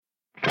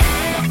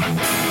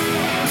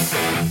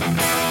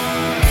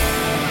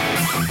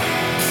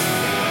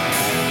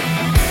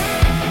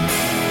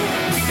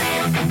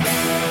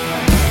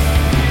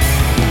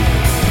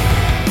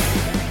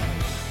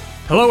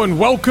Hello and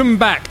welcome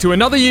back to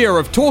another year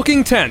of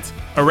Talking Tent,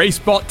 a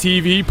RaceBot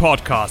TV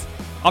podcast.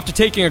 After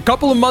taking a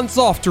couple of months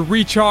off to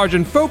recharge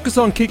and focus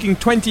on kicking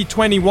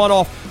 2021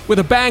 off with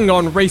a bang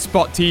on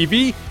RaceBot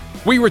TV,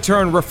 we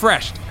return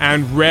refreshed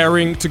and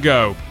raring to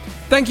go.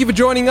 Thank you for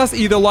joining us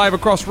either live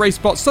across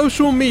RaceBot's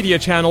social media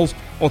channels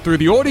or through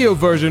the audio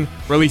version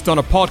released on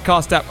a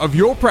podcast app of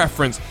your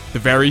preference the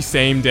very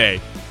same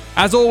day.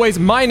 As always,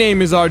 my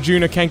name is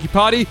Arjuna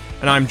Kankipati,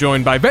 and I'm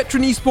joined by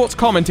veteran esports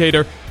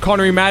commentator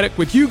Connery Maddock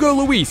with Hugo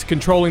Luis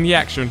controlling the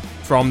action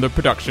from the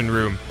production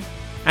room.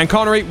 And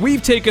Connery,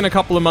 we've taken a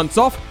couple of months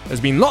off.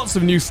 There's been lots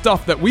of new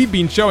stuff that we've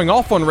been showing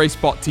off on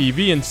RaceBot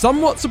TV, and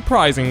somewhat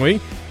surprisingly,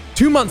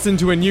 2 months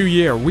into a new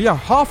year, we are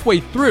halfway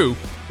through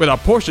with our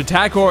Porsche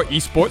Tag Heuer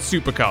Esports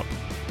Super Cup.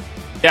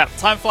 Yeah,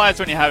 time flies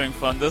when you're having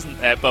fun,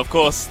 doesn't it? But of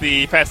course,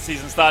 the PES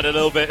season started a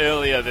little bit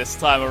earlier this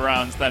time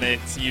around than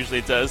it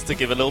usually does to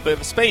give a little bit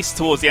of space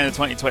towards the end of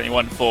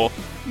 2021 for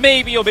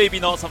maybe or maybe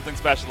not something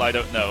special, I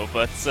don't know.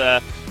 But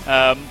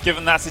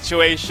given that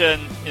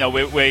situation, you know,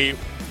 we've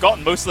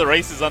gotten most of the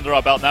races under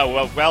our belt now.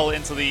 We're well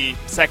into the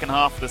second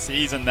half of the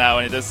season now,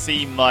 and it does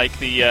seem like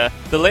the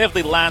lay of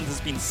the land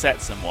has been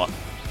set somewhat.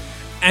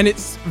 And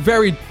it's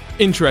very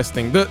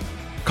interesting. The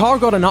car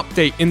got an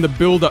update in the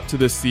build-up to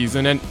this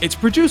season, and it's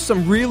produced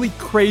some really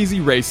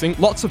crazy racing,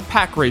 lots of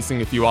pack racing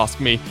if you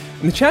ask me,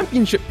 and the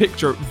championship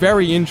picture,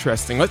 very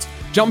interesting. Let's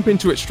jump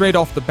into it straight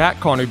off the bat,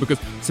 Connery, because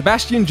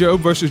Sebastian Joe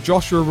versus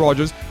Joshua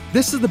Rogers,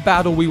 this is the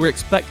battle we were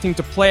expecting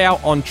to play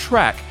out on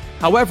track.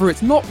 However,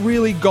 it's not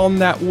really gone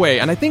that way,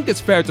 and I think it's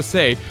fair to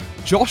say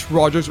Josh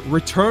Rogers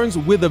returns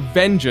with a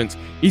vengeance.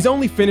 He's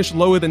only finished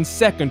lower than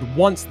second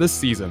once this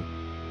season.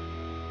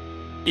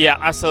 Yeah,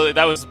 absolutely.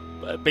 That was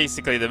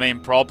basically the main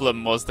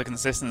problem, was the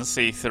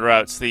consistency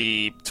throughout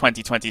the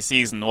 2020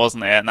 season,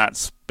 wasn't it? And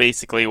that's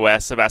basically where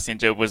Sebastian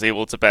Job was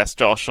able to best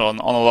Josh on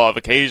a lot of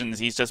occasions.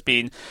 He's just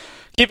been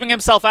keeping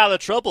himself out of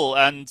trouble,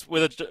 and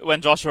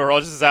when Joshua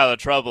Rogers is out of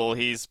trouble,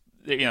 he's,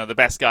 you know, the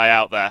best guy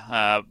out there,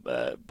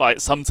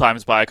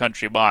 sometimes by a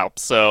country mile.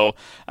 So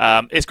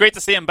it's great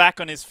to see him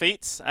back on his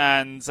feet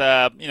and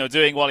you know,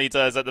 doing what he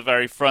does at the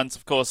very front.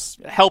 Of course,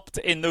 helped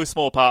in no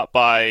small part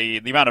by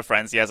the amount of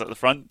friends he has at the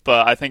front.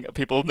 But I think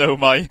people know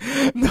my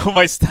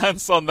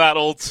stance on that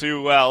all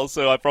too well.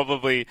 So I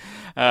probably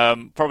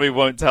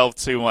won't delve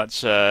too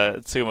much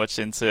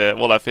into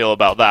what I feel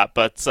about that.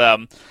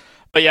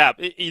 But yeah,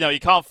 you know, you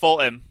can't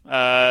fault him.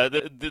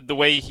 The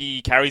way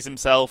he carries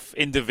himself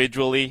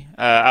individually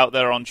out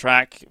there on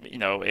track, you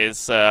know, is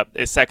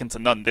second to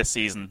none this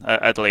season,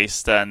 at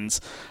least. And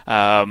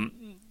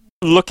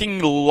looking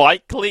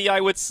likely,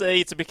 I would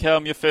say, to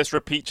become your first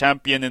repeat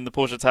champion in the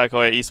Porsche Tag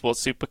Heuer Esports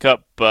Super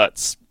Cup.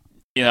 But,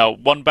 you know,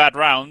 one bad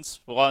round,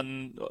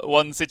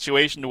 one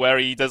situation where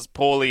he does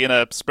poorly in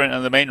a sprint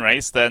in the main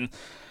race, then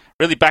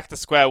really back to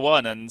square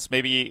one. And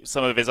maybe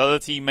some of his other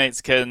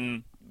teammates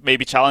can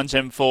maybe challenge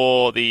him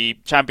for the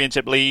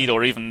championship lead,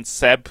 or even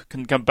Seb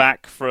can come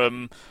back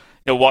from, you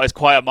know, what is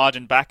quite a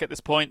margin back at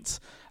this point.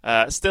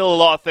 Still a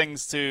lot of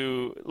things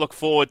to look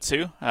forward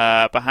to,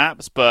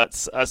 perhaps,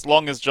 but as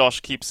long as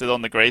Josh keeps it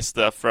on the grey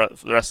stuff for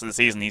the rest of the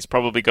season, he's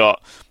probably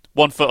got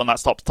 1 foot on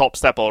that top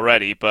step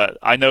already. But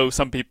I know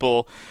some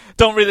people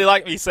don't really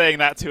like me saying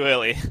that too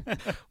early.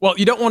 Well,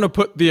 you don't want to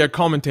put the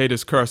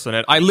commentator's curse on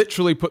it. I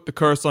literally put the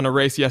curse on a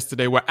race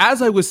yesterday where,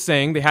 as I was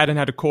saying, they hadn't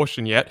had a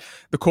caution yet.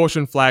 The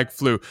caution flag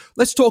flew.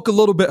 Let's talk a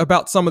little bit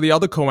about some of the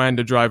other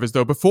Coanda drivers,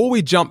 though, before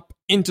we jump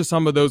into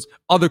some of those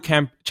other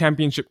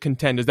championship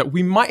contenders that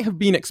we might have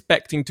been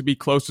expecting to be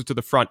closer to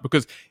the front,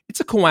 because it's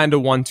a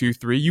Coanda 1, 2,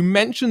 3. You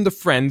mentioned the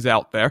friends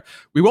out there.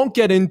 We won't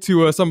get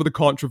into some of the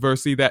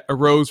controversy that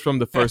arose from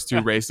the first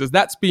two races.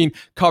 That's been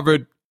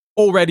covered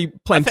already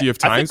plenty of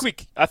times.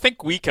 I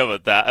think we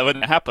covered that when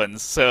it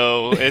happens,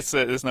 so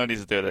there's no need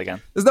to do it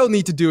again. There's no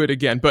need to do it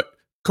again, but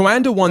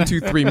Coanda 1, 2,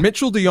 3,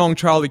 Mitchell de Jong,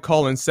 Charlie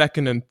Collins,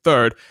 second and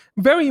third.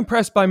 Very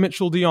impressed by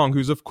Mitchell de Jong,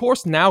 who's of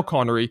course now,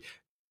 Connery,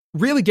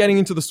 really getting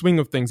into the swing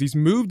of things. He's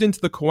moved into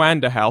the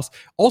Coanda house,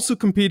 also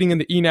competing in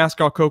the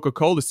eNASCAR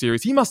Coca-Cola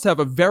Series. He must have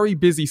a very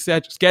busy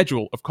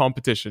schedule of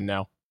competition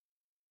now.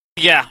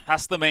 Yeah,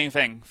 that's the main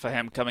thing for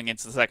him coming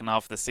into the second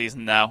half of the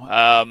season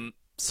now.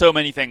 So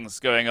many things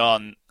going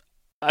on.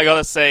 I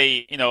gotta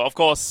say, you know, of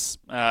course,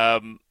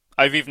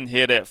 I've even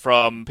heard it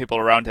from people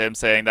around him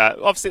saying that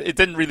obviously it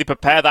didn't really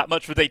prepare that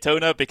much for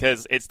Daytona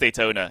because it's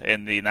Daytona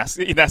in the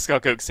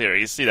NASCAR Coke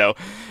Series. You know,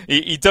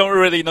 you don't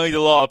really need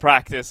a lot of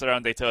practice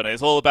around Daytona.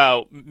 It's all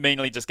about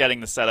mainly just getting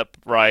the setup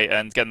right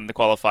and getting the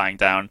qualifying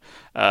down.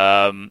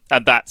 And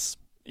that's,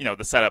 you know,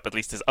 the setup at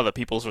least is other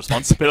people's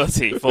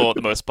responsibility for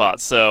the most part.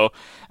 So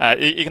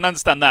you can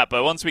understand that.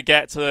 But once we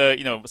get to,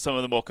 you know, some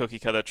of the more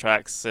cookie-cutter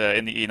tracks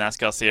in the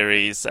eNASCAR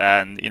series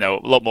and, you know,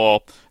 a lot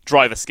more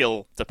driver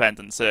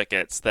skill-dependent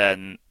circuits,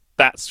 then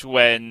that's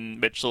when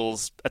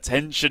Mitchell's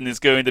attention is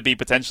going to be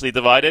potentially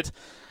divided.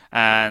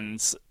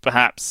 And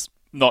perhaps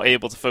not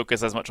able to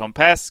focus as much on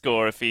Pesk,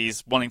 or if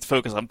he's wanting to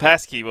focus on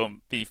Pesk, he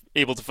won't be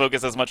able to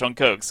focus as much on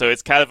Cook. So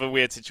it's kind of a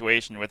weird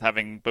situation with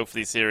having both of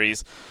these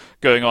series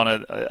going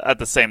on at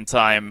the same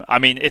time. I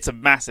mean, it's a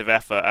massive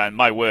effort, and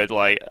my word,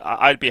 like,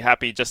 I'd be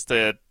happy just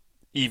to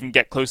even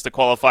get close to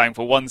qualifying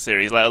for one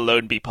series, let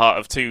alone be part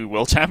of 2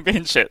 World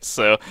Championships.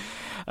 So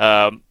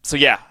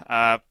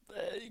yeah,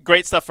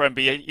 great stuff for him,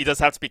 but he does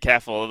have to be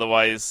careful,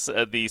 otherwise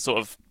the sort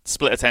of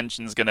split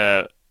attention is going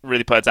to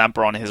really put a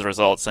damper on his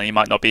results, and he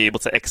might not be able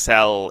to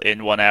excel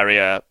in one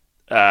area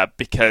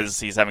because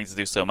he's having to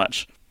do so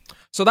much.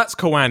 So that's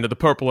Coanda, the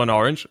purple and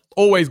orange.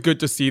 Always good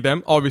to see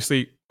them.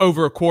 Obviously,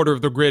 over a quarter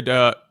of the grid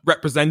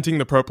representing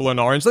the purple and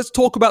orange. Let's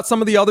talk about some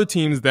of the other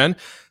teams then.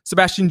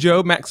 Sebastian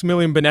Jobe,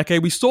 Maximilian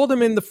Benecke. We saw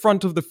them in the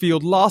front of the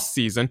field last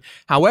season.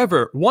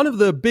 However, one of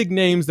the big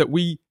names that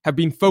we have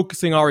been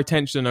focusing our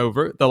attention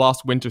over the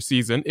last winter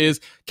season is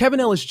Kevin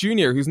Ellis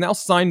Jr., who's now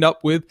signed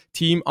up with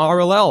Team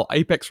RLL,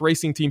 Apex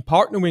Racing Team,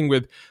 partnering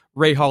with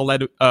Rahal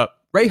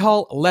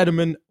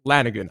Lederman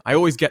Lanigan. I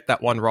always get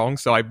that one wrong,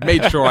 so I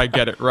made sure I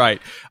get it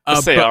right.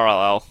 Say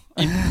RLL.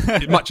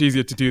 It's much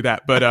easier to do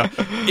that, but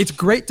it's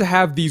great to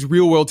have these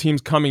real-world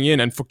teams coming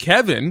in. And for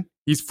Kevin,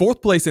 he's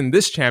 4th place in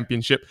this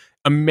championship.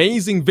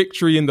 Amazing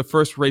victory in the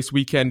first race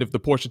weekend of the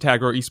Porsche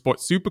Tag Heuer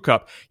Esports Super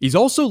Cup. He's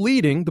also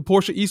leading the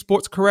Porsche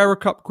Esports Carrera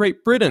Cup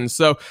Great Britain.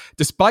 So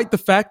despite the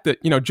fact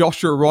that,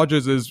 Joshua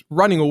Rogers is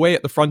running away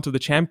at the front of the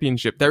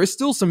championship, there is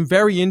still some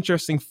very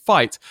interesting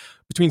fight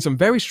between some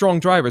very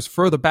strong drivers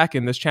further back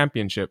in this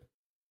championship.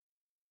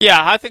 Yeah,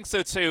 I think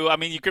so too. I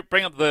mean, you could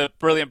bring up the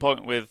brilliant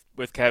point with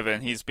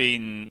Kevin. He's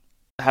been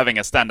having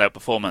a standout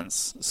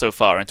performance so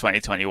far in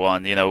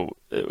 2021.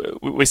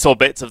 We saw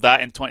bits of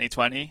that in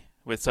 2020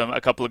 with a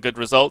couple of good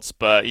results,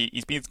 but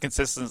he's been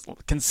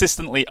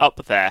consistently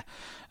up there,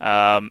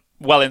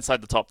 well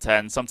inside the top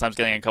 10, sometimes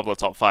getting a couple of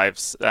top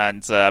 5s,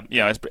 and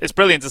it's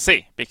brilliant to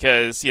see,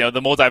 because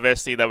the more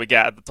diversity that we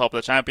get at the top of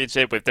the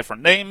championship with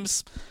different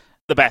names,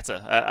 the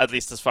better, at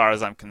least as far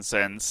as I'm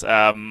concerned.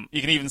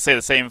 You can even say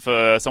the same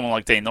for someone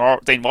like Dane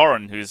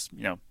Warren, who's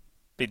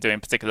been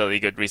doing particularly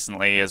good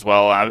recently as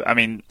well. I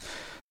mean,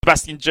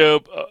 Sebastian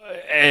Jobe,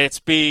 it's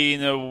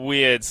been a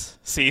weird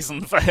season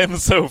for him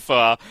so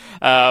far.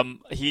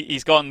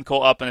 He's gotten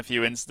caught up in a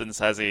few incidents,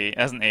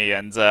 hasn't he?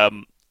 And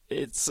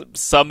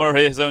some are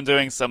his own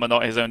doing, some are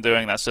not his own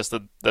doing. That's just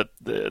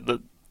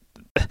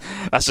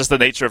that's just the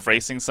nature of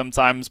racing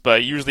sometimes,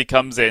 but it usually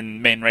comes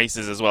in main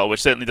races as well,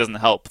 which certainly doesn't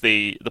help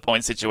the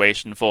point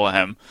situation for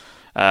him,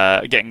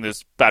 getting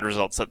those bad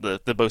results at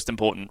the most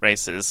important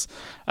races.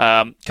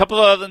 Couple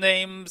of other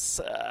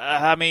names,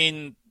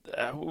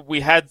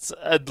 we had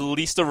at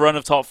least a run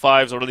of top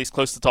 5s, or at least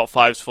close to top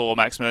 5s for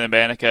Maximilian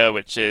Benecke,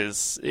 which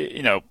is,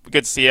 good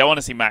to see. I want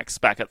to see Max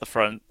back at the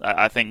front.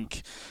 I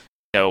think,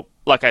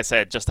 like I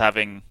said, just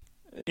having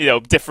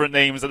different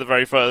names at the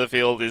very front of the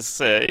field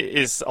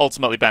is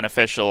ultimately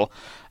beneficial.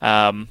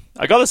 I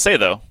gotta say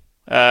though,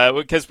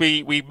 because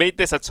we made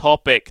this a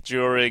topic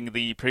during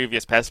the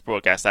previous PES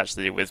broadcast,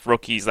 actually, with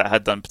rookies that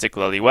had done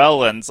particularly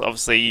well, and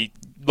obviously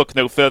look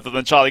no further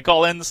than Charlie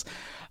Collins.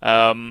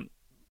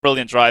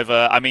 Brilliant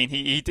driver. I mean,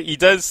 he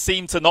does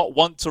seem to not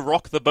want to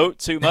rock the boat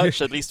too much,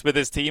 at least with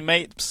his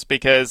teammates,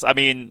 because,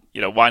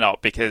 why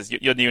not? Because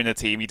you're new in the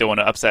team, you don't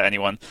want to upset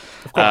anyone.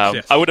 Of course,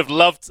 yes. I would have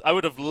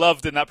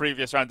loved in that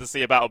previous round to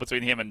see a battle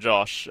between him and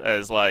Josh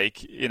as,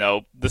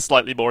 the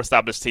slightly more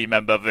established team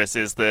member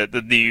versus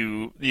the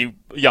new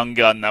young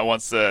gun that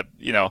wants to,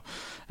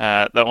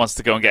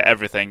 go and get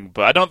everything.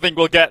 But I don't think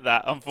we'll get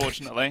that,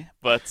 unfortunately.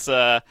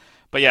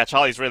 But yeah,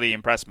 Charlie's really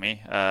impressed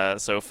me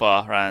so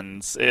far,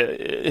 and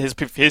his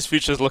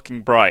future's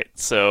looking bright.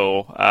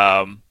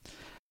 So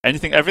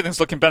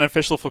everything's looking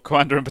beneficial for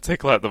Coanda in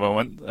particular at the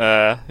moment.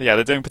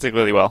 They're doing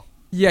particularly well.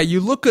 Yeah, you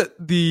look at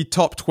the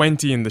top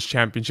 20 in this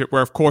championship,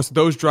 where of course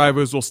those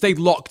drivers will stay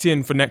locked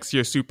in for next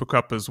year's Super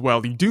Cup as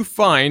well. You do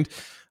find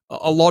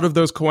a lot of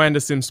those Coanda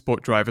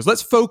SimSport drivers.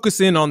 Let's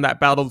focus in on that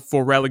battle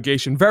for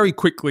relegation very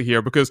quickly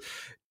here, because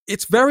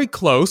it's very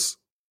close,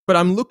 but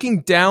I'm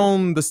looking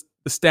down the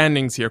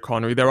standings here,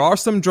 Connery. There are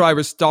some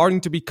drivers starting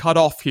to be cut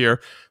off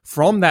here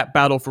from that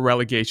battle for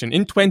relegation.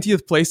 In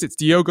 20th place, it's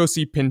Diogo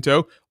C.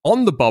 Pinto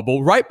on the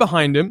bubble. Right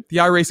behind him, the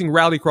iRacing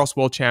Rallycross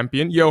World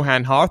Champion,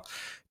 Johan Hart.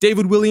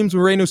 David Williams,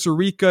 Moreno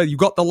Surica. You've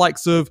got the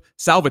likes of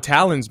Salva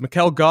Talens,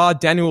 Mikel Gard,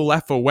 Daniel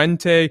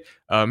Lafuente,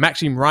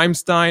 Maxime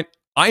Reimstein,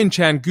 Ian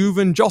Chan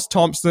Guven, Joss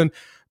Thompson,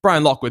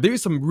 Brian Lockwood. There are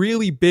some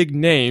really big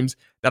names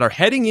that are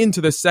heading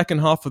into the second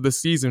half of the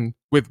season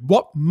with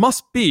what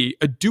must be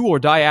a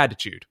do-or-die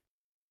attitude.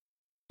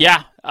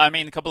 Yeah,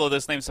 a couple of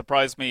those names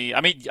surprised me.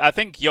 I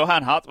think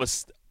Johan Hart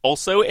was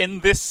also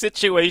in this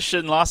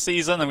situation last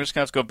season. I'm just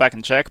going to have to go back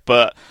and check,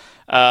 but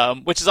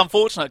which is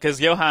unfortunate, because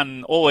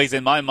Johan, always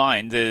in my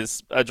mind,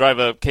 is a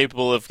driver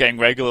capable of getting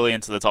regularly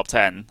into the top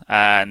 10,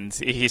 and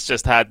he's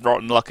just had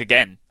rotten luck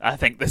again, I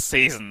think, this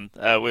season,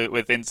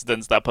 with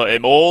incidents that put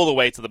him all the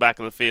way to the back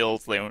of the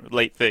field,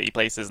 late 30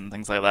 places and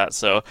things like that.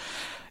 So,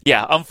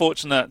 yeah,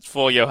 unfortunate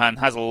for Johan.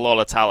 Has a lot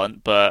of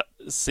talent, but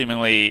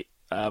seemingly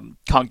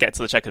can't get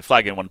to the checkered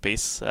flag in one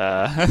piece.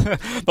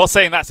 Not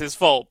saying that's his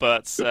fault,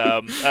 but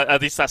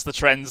at least that's the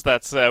trends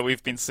that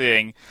we've been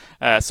seeing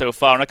so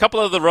far. And a couple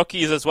of the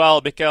rookies as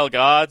well, Mikael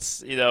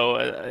Gaards,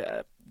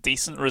 a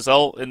decent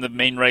result in the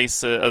main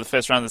race of the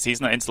first round of the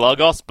season at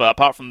Interlagos, but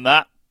apart from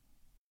that,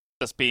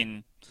 just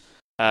been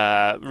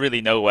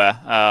really nowhere,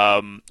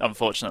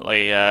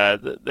 unfortunately.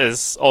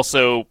 There's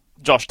also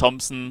Josh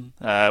Thompson,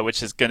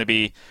 which is going to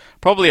be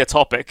probably a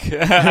topic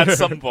at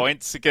some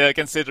point,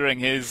 considering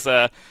his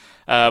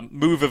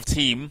move of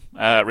team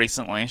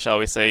recently, shall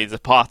we say,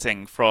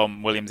 departing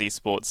from Williams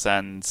Esports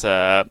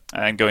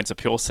and going to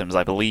Pure Sims,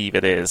 I believe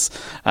it is.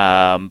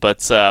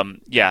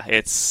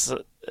 It's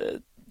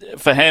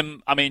for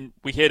him. I mean,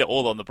 we heard it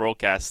all on the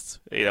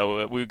broadcast.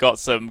 We got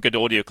some good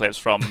audio clips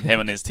from him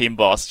and his team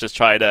boss just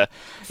try to,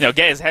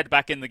 get his head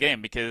back in the game,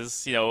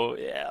 because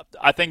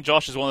I think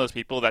Josh is one of those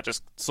people that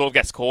just sort of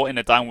gets caught in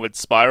a downward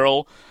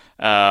spiral.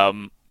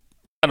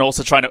 And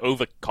also trying to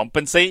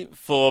overcompensate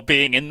for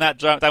being in that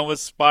downward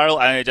spiral,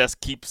 and it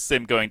just keeps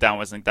him going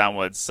downwards and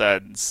downwards.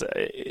 And,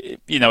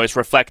 it's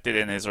reflected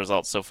in his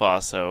results so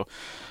far. So,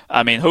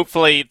 I mean,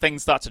 hopefully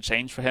things start to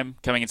change for him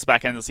coming into the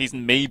back end of the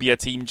season. Maybe a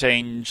team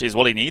change is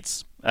what he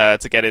needs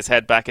to get his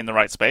head back in the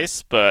right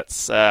space.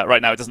 But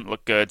right now it doesn't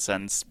look good.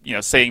 And,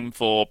 same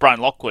for Brian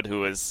Lockwood,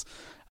 who is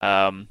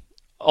on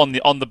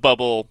the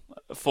bubble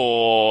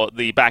for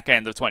the back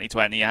end of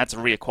 2020. He had to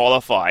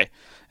re-qualify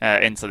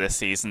into this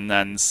season,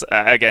 and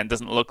again,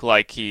 doesn't look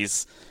like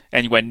he's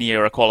anywhere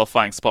near a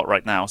qualifying spot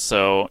right now.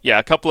 So yeah,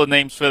 a couple of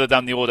names further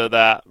down the order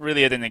that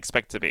really I didn't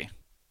expect to be.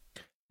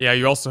 Yeah,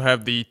 you also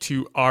have the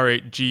two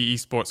R8G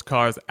esports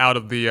cars out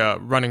of the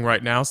running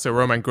right now, so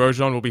Romain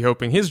Grosjean will be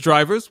hoping his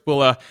drivers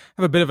will have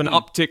a bit of an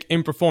uptick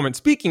in performance.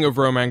 Speaking of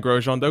Romain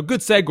Grosjean, though,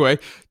 good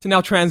segue to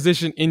now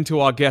transition into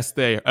our guest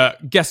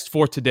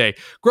for today.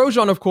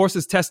 Grosjean, of course,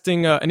 is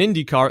testing an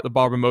Indy car at the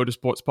Barber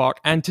Motorsports Park,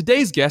 and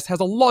today's guest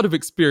has a lot of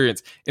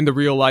experience in the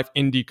real-life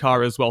Indy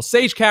car as well.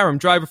 Sage Karam,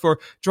 driver for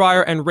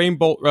Dreyer and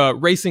Rainbow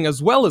Racing,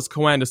 as well as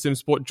Coanda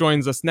Simsport,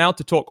 joins us now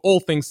to talk all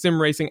things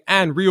sim racing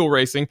and real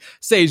racing.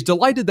 Sage,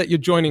 delighted that you're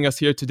joining us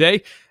here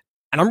today.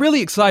 And I'm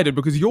really excited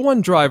because you're one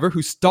driver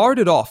who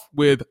started off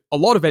with a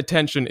lot of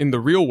attention in the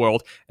real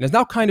world and has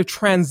now kind of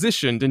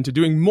transitioned into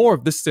doing more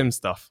of this sim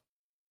stuff.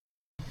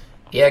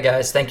 Yeah,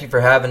 guys, thank you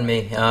for having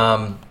me.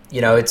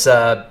 It's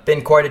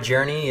been quite a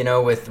journey,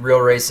 with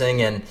real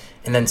racing and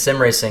then sim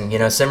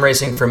racing. Sim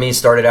racing for me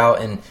started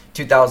out in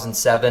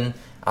 2007.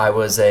 I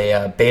was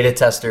a beta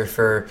tester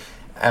for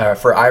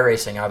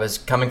iRacing. I was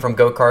coming from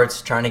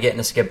go-karts, trying to get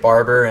into Skip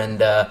Barber, and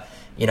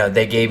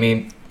they gave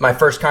me my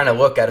first kind of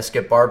look at a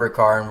Skip Barber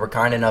car and were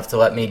kind enough to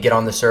let me get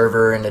on the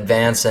server and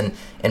advance and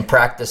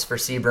practice for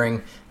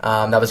Sebring.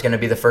 That was going to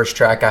be the first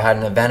track I had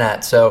an event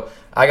at. So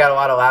I got a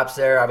lot of laps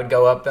there. I would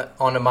go up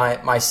onto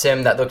my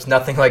sim that looks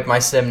nothing like my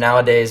sim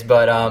nowadays,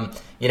 but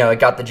it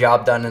got the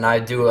job done, and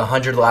I'd do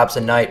 100 laps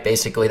a night,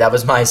 basically. That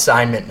was my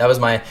assignment. That was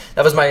my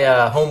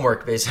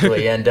homework,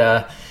 basically, and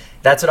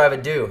that's what I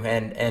would do.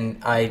 And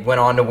I went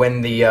on to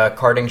win the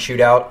karting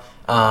shootout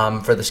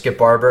for the Skip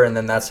Barber, and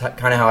then that's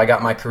kind of how I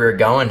got my career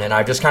going. And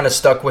I've just kind of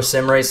stuck with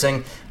sim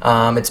racing.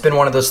 It's been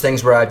one of those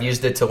things where I've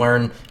used it to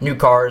learn new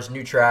cars,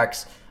 new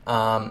tracks.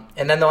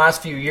 And then the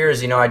last few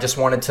years, I just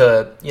wanted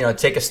to,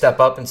 take a step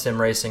up in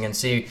sim racing and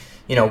see,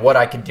 what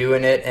I could do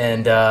in it.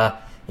 And,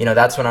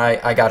 that's when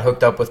I got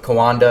hooked up with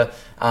Coanda.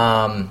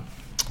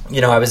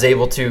 I was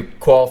able to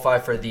qualify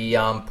for the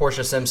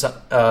Porsche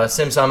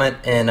Sim Summit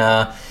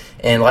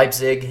in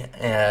Leipzig,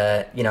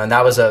 and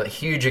that was a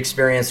huge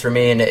experience for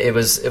me, and it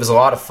was a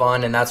lot of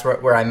fun, and that's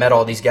where I met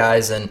all these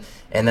guys, and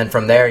then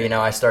from there,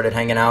 I started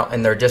hanging out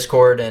in their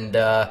Discord, and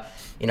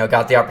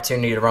got the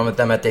opportunity to run with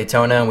them at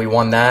Daytona, and we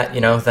won that.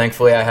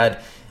 Thankfully I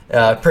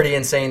had pretty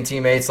insane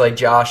teammates like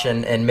Josh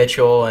and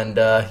Mitchell, and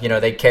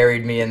they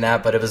carried me in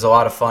that, but it was a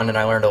lot of fun, and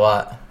I learned a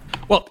lot.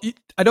 Well,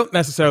 I don't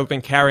necessarily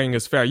think carrying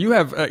is fair. You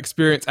have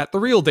experience at the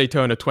real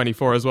Daytona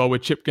 24 as well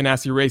with Chip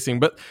Ganassi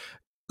Racing, but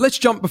let's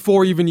jump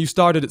before even you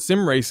started at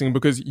sim racing,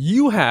 because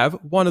you have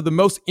one of the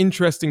most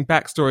interesting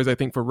backstories, I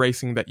think, for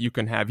racing that you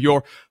can have.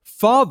 Your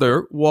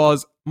father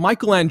was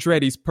Michael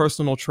Andretti's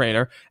personal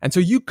trainer, and so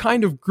you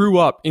kind of grew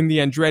up in the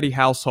Andretti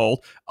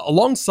household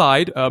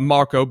alongside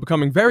Marco,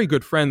 becoming very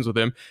good friends with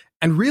him,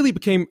 and really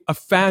became a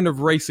fan of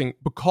racing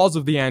because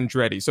of the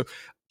Andretti. So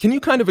can you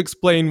kind of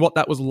explain what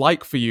that was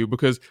like for you?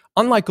 Because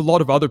unlike a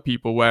lot of other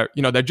people where,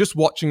 they're just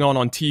watching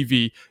on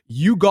TV,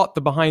 you got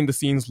the behind the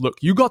scenes look.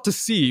 You got to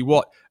see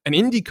what an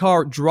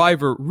IndyCar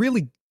driver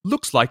really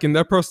looks like in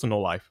their personal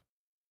life.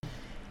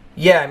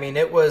 Yeah, I mean,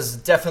 it was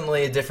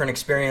definitely a different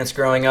experience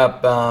growing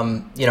up.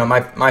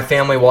 My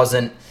family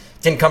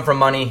didn't come from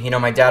money.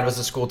 My dad was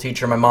a school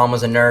teacher, my mom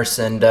was a nurse,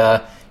 and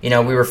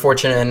we were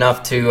fortunate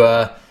enough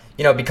to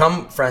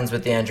become friends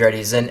with the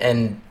Andrettis,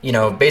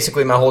 and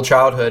basically my whole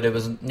childhood, it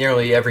was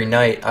nearly every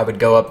night I would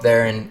go up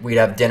there and we'd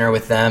have dinner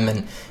with them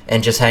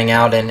and just hang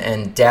out,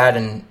 and Dad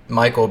and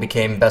Michael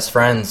became best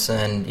friends,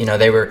 and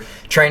they were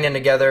training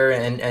together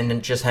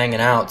and just hanging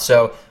out.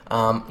 So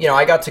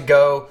I got to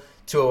go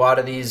to a lot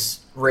of these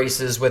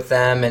races with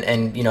them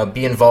and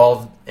be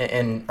involved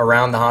in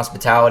around the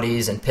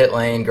hospitalities and pit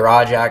lane,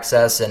 garage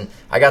access, and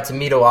I got to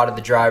meet a lot of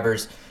the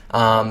drivers.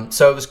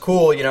 So it was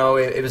cool.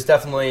 It was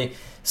definitely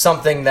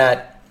something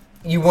that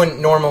you wouldn't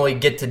normally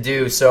get to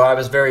do. So I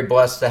was very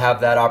blessed to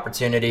have that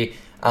opportunity.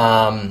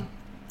 And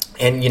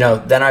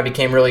then I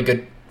became really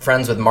good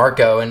friends with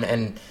Marco,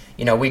 and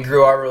we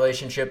grew our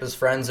relationship as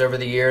friends over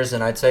the years.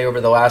 And I'd say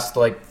over the last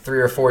 3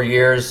 or 4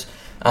 years,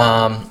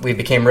 we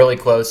became really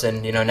close.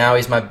 And now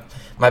he's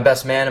my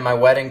best man at my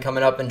wedding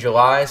coming up in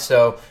July.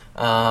 So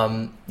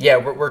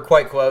we're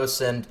quite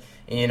close. And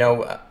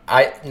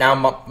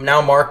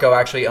now Marco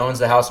actually owns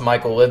the house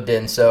Michael lived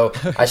in, so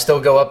I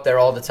still go up there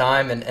all the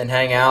time and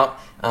hang out.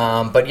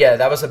 But yeah,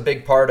 that was a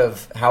big part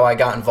of how I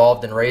got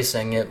involved in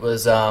racing. It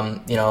was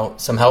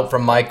some help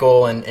from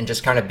Michael and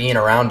just kind of being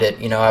around it.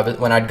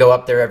 When I'd go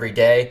up there every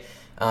day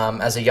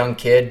as a young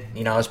kid,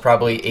 I was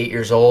probably 8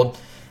 years old.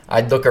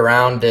 I'd look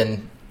around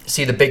and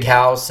see the big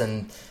house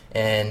and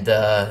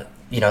the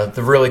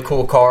really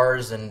cool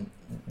cars and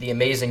the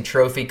amazing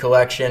trophy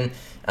collection.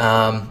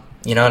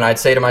 And I'd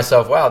say to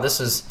myself, wow,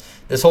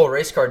 this whole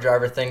race car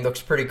driver thing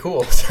looks pretty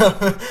cool.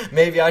 So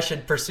maybe I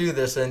should pursue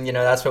this. And,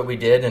 that's what we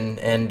did.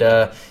 And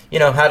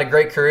had a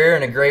great career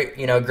and a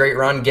great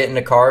run getting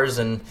to cars.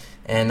 And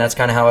that's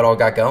kind of how it all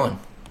got going.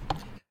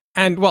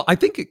 And, well, I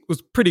think it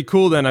was pretty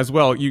cool then as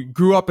well. You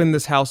grew up in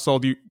this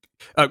household. You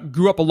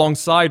grew up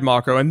alongside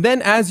Marco. And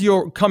then as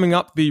you're coming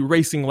up the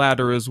racing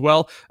ladder as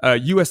well,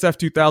 USF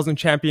 2000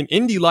 champion,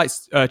 Indy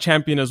Lights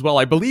champion as well,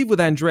 I believe with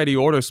Andretti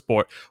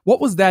Autosport. What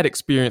was that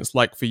experience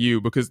like for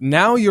you? Because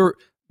now you're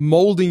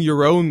molding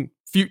your own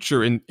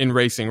future in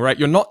racing, right?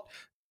 You're not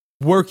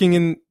working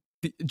in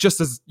just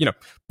as,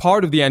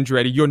 part of the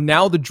Andretti. You're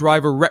now the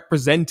driver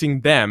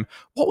representing them.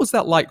 What was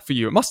that like for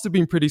you? It must have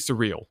been pretty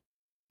surreal.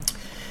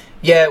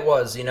 Yeah, it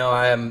was.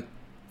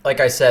 Like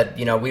I said,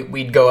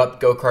 we'd go up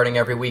go-karting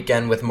every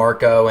weekend with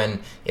Marco, and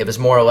it was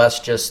more or less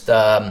just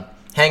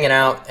hanging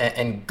out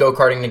and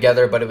go-karting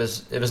together, but it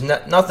was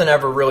nothing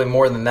ever really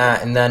more than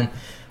that. And then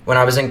when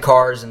I was in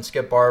cars and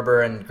Skip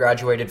Barber and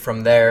graduated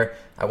from there,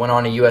 I went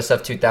on to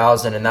USF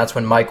 2000, and that's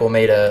when Michael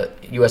made a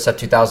USF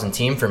 2000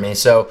 team for me.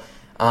 So,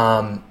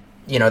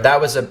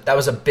 that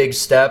was a big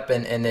step,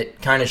 and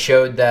it kind of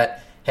showed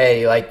that,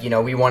 hey,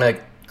 we want to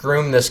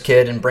groom this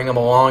kid and bring him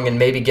along and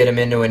maybe get him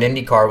into an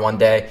IndyCar one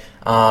day.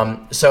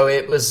 So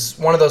it was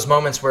one of those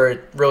moments where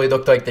it really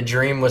looked like the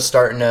dream was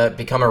starting to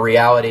become a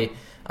reality.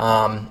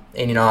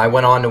 I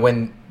went on to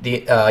win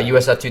the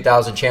USF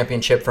 2000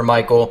 championship for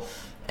Michael,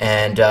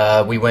 and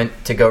we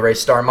went to go race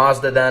Star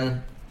Mazda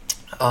then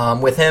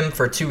with him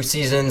for 2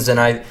 seasons, and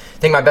I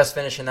think my best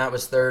finish in that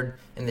was 3rd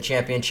in the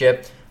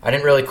championship. I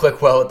didn't really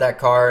click well with that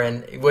car,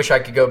 and wish I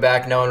could go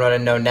back knowing what I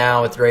know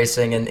now with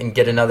racing and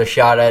get another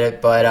shot at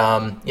it. But,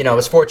 I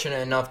was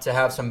fortunate enough to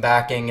have some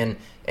backing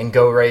and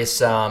go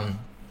race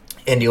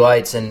Indy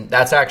Lights. And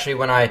that's actually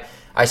when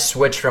I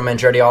switched from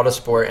Andretti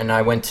Autosport and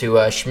I went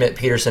to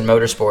Schmidt-Peterson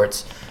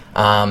Motorsports.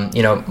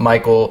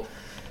 Michael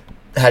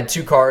had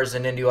 2 cars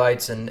in Indy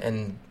Lights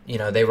and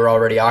they were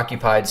already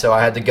occupied, so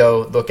I had to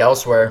go look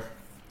elsewhere.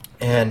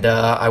 And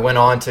I went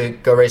on to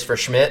go race for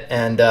Schmidt,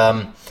 and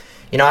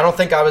I don't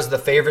think I was the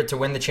favorite to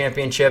win the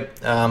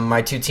championship.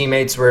 My 2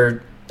 teammates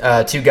were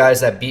 2 guys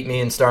that beat me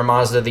in Star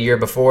Mazda the year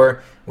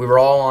before. We were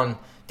all on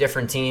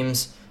different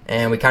teams,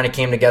 and we kind of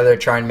came together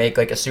to try and make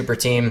a super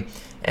team.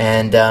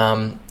 And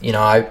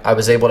I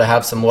was able to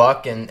have some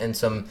luck and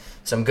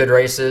some good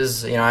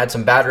races. I had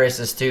some bad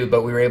races too,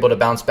 but we were able to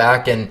bounce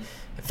back and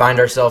find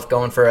ourselves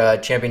going for a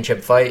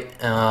championship fight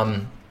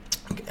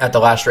at the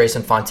last race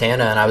in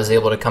Fontana, and I was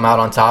able to come out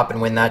on top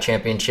and win that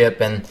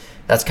championship. And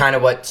that's kind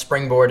of what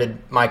springboarded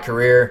my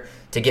career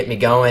to get me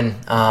going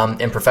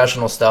in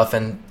professional stuff.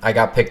 And I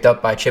got picked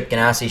up by Chip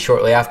Ganassi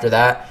shortly after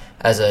that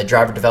as a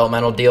driver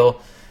developmental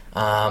deal.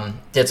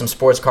 Did some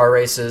sports car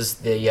races,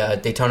 the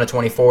Daytona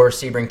 24,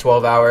 Sebring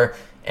 12-hour,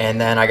 and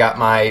then I got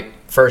my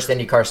first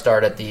IndyCar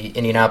start at the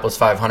Indianapolis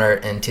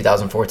 500 in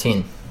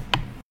 2014.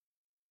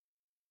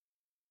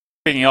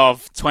 Speaking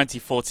of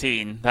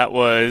 2014, that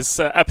was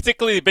a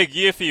particularly big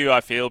year for you,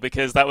 I feel,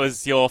 because that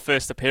was your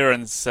first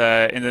appearance in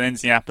an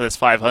Indianapolis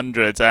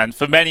 500. And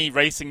for many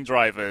racing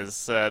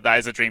drivers, that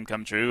is a dream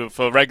come true.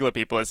 For regular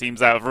people, it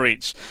seems out of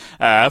reach.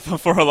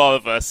 For a lot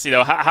of us,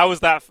 how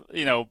was that,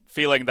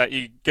 feeling that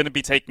you're going to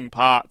be taking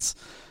part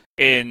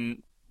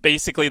in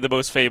basically the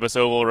most famous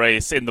oval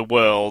race in the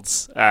world,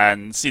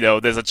 and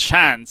there's a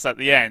chance at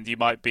the end you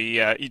might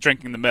be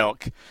drinking the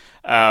milk.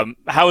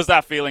 How was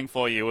that feeling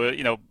for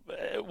you?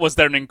 Was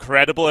there an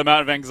incredible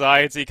amount of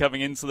anxiety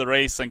coming into the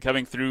race and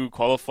coming through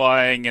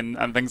qualifying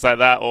and things like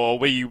that, or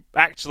were you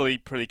actually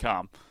pretty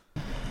calm?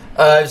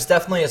 It was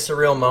definitely a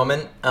surreal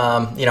moment.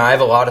 I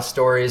have a lot of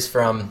stories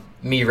from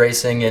me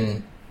racing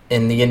in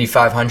the Indy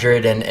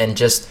 500 and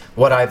just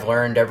what I've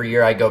learned every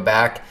year I go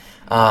back.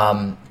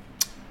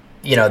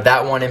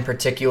 That one in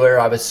particular,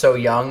 I was so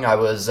young. I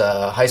was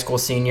a high school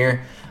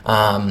senior.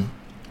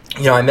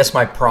 I missed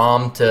my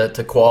prom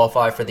to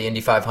qualify for the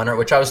Indy 500,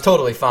 which I was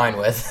totally fine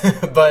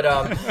with. But,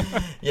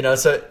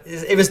 so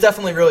it was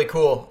definitely really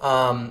cool.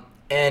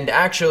 And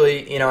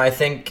actually, I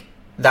think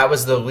that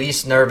was the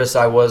least nervous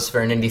I was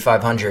for an Indy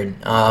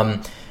 500.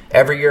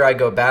 Every year I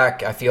go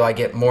back, I feel I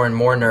get more and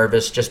more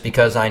nervous just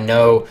because I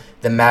know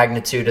the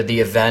magnitude of the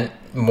event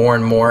more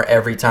and more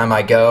every time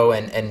I go,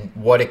 and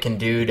what it can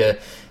do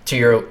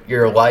to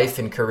your life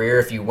and career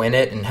if you win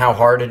it, and how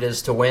hard it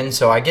is to win.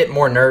 So I get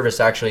more nervous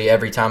actually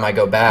every time I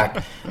go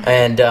back.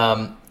 And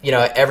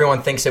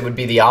everyone thinks it would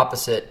be the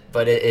opposite,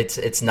 but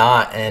it's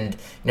not. And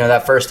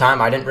that first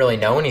time I didn't really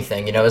know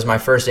anything. It was my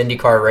first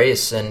IndyCar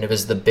race, and it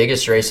was the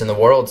biggest race in the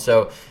world.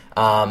 So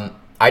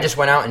I just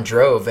went out and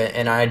drove,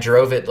 and I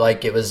drove it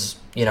like it was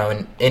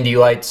an Indy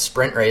Lights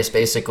sprint race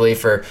basically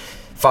for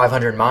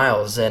 500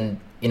 miles. And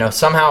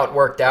somehow it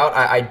worked out.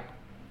 I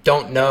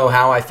don't know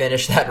how I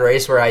finished that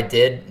race where I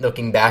did.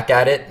 Looking back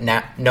at it,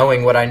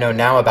 knowing what I know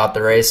now about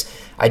the race,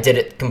 I did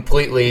it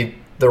completely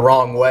the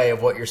wrong way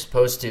of what you're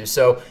supposed to.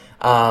 So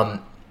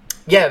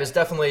it was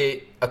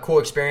definitely a cool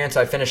experience.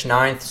 I finished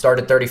 9th,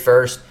 started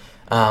 31st,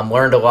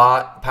 learned a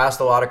lot, passed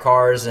a lot of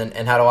cars, and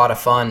had a lot of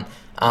fun.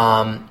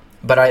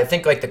 But I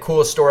think like the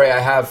coolest story I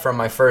have from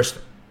my first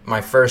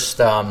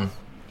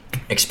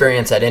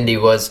experience at Indy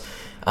was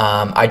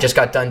I just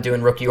got done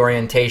doing rookie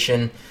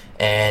orientation,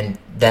 and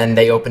then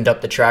they opened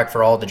up the track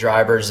for all the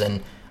drivers,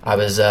 and I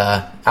was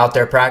out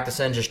there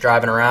practicing, just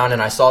driving around,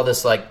 and I saw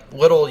this like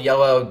little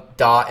yellow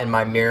dot in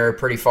my mirror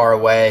pretty far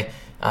away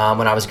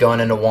when I was going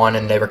into 1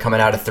 and they were coming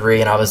out of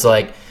 3, and I was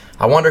like,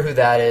 I wonder who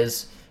that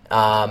is.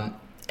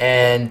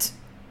 And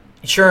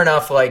sure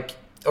enough, like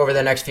over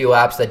the next few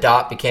laps, the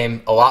dot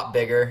became a lot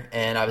bigger,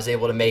 and I was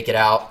able to make it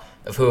out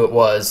of who it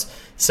was.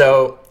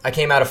 So I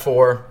came out of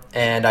 4,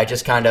 and I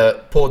just kind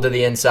of pulled to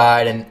the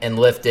inside and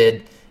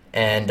lifted,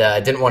 and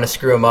didn't want to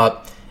screw him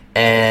up.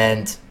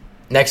 And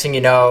next thing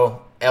you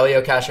know,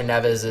 Helio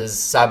Castroneves is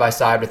side by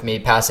side with me,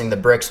 passing the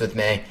bricks with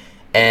me,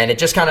 and it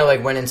just kind of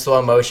like went in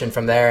slow motion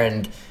from there.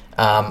 And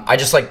I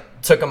just like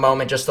took a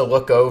moment just to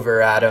look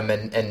over at him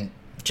and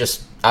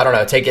just, I don't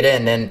know, take it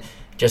in and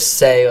just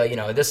say,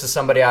 like, this is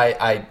somebody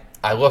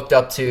I looked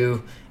up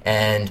to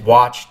and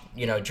watched,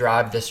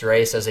 drive this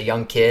race as a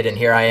young kid, and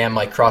here I am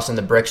like crossing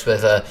the bricks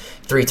with a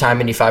 3-time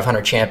Indy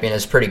 500 champion.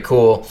 Is pretty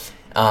cool.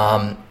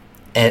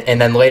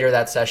 And then later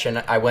that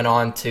session, I went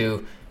on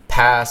to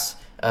pass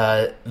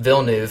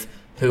Villeneuve,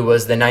 who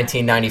was the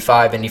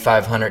 1995 Indy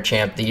 500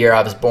 champ, the year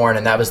I was born,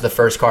 and that was the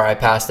first car I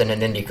passed in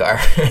an Indy car.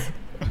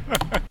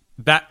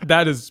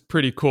 That is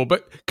pretty cool.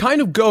 But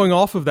kind of going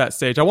off of that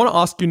stage, I want to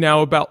ask you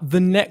now about the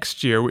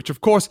next year, which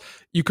of course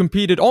you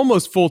competed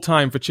almost full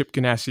time for Chip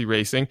Ganassi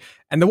Racing.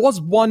 And there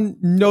was one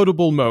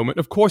notable moment,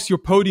 of course, your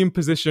podium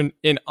position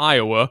in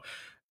Iowa.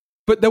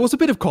 But there was a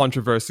bit of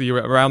controversy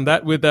around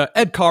that with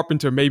Ed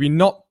Carpenter maybe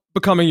not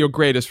becoming your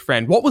greatest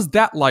friend. What was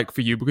that like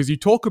for you? Because you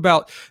talk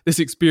about this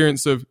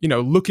experience of,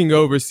 looking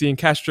over, seeing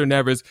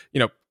Castroneves,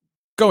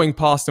 going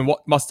past and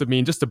what must have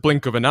been just a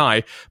blink of an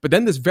eye. But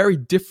then this very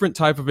different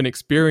type of an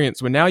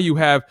experience where now you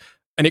have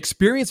an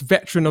experienced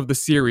veteran of the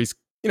series,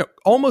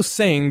 almost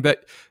saying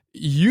that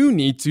you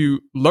need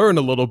to learn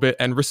a little bit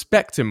and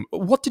respect him.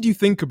 What did you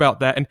think about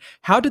that? And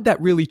how did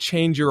that really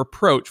change your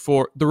approach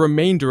for the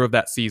remainder of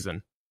that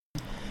season?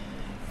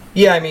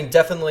 Yeah, I mean,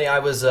 definitely I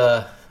was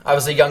a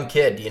young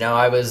kid.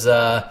 I was,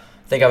 I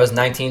think I was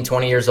 19,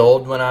 20 years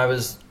old when I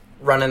was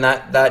running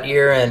that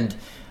year. And,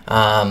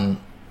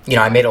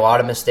 I made a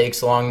lot of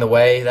mistakes along the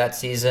way that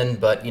season,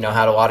 but,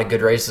 had a lot of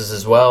good races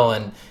as well.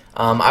 And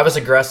I was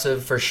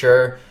aggressive for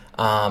sure.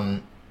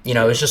 It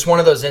was just one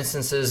of those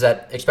instances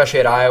that, especially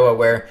at Iowa,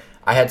 where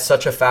I had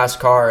such a fast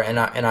car and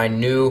I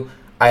knew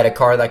I had a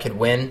car that could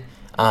win.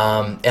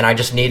 And I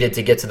just needed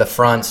to get to the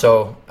front.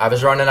 So I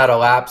was running out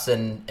of laps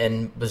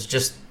and was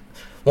just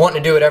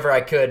wanting to do whatever I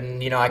could.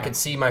 And, I could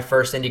see my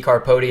first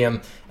IndyCar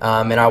podium,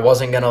 and I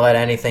wasn't going to let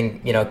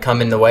anything,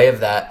 come in the way of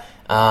that.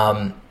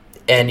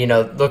 And,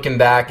 looking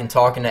back and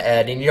talking to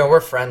Ed, and, we're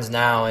friends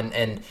now,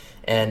 and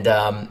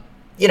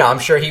I'm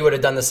sure he would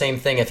have done the same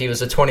thing if he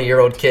was a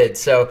 20-year-old kid.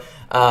 So,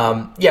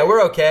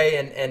 we're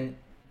okay. And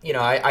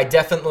I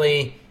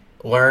definitely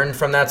learned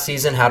from that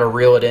season how to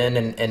reel it in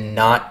and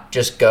not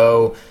just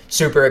go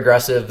super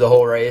aggressive the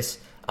whole race.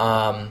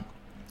 Like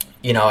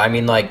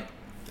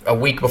a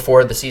week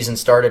before the season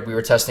started, we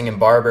were testing in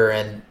Barber,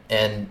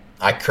 and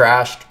I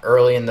crashed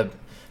early in the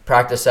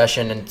practice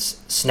session and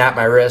snapped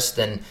my wrist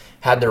and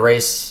had the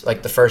race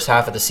like the first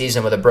half of the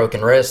season with a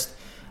broken wrist.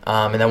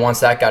 And then once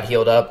that got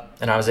healed up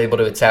and I was able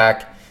to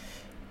attack,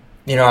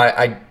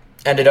 I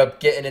ended up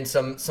getting in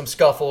some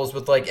scuffles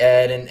with like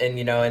Ed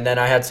and then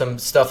I had some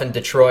stuff in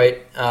Detroit.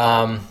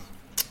 And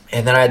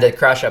then I had to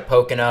crash at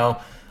Pocono.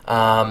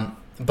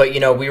 But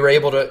we were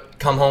able to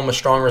come home with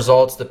strong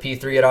results, the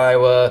P3 at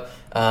Iowa,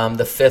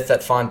 the 5th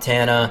at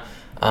Fontana,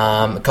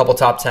 a couple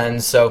top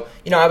 10s. So,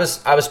 I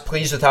was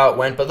pleased with how it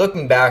went, but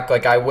looking back,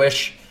 like I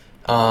wish,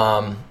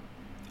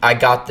 I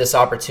got this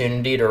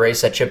opportunity to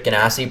race at Chip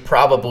Ganassi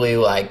probably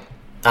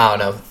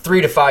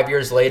 3 to 5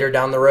 years later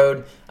down the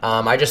road.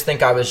 I just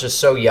think I was just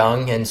so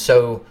young and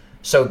so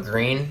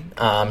green,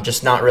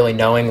 just not really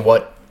knowing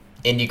what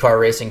IndyCar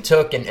racing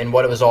took and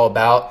what it was all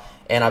about.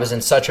 and I was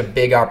in such a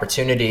big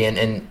opportunity and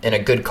in a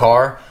good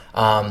car.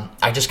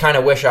 I just kind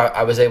of wish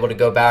I was able to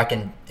go back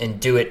and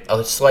do it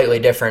slightly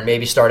different,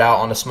 maybe start out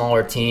on a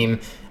smaller team,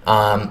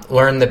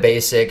 learn the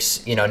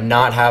basics,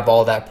 not have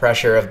all that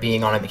pressure of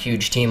being on a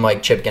huge team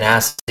like Chip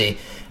Ganassi.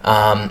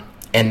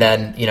 And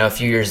then, a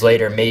few years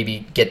later,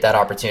 maybe get that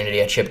opportunity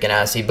at Chip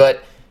Ganassi.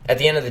 But at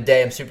the end of the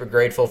day, I'm super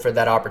grateful for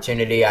that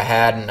opportunity I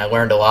had, and I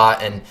learned a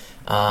lot. And,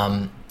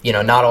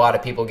 not a lot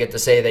of people get to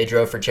say they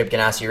drove for Chip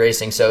Ganassi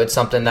Racing. So it's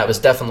something that was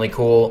definitely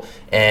cool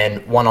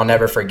and one I'll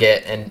never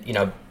forget. And,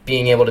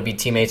 being able to be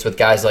teammates with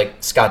guys like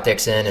Scott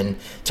Dixon and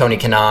Tony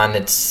Kanaan,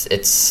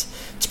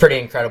 it's pretty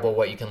incredible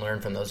what you can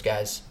learn from those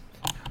guys.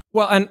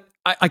 Well, and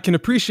I can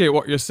appreciate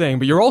what you're saying,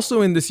 but you're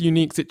also in this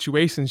unique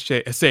situation,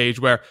 Sage,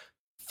 where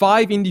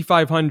 5 Indy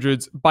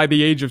 500s by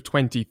the age of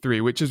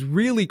 23, which is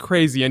really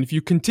crazy. And if you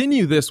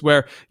continue this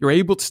where you're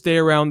able to stay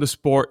around the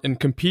sport and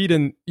compete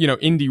in,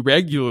 Indy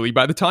regularly,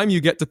 by the time you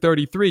get to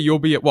 33, you'll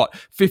be at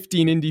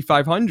 15 Indy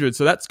 500s.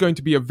 So that's going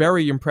to be a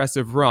very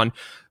impressive run.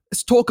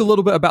 Let's talk a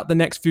little bit about the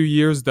next few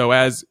years, though,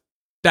 as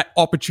that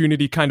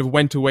opportunity kind of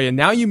went away. And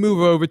now you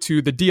move over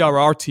to the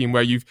DRR team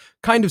where you've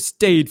kind of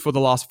stayed for the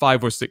last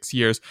 5 or 6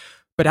 years.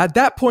 But at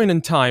that point in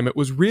time, it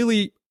was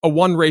really a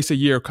one race a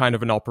year kind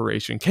of an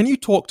operation. Can you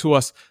talk to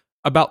us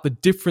about the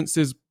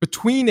differences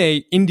between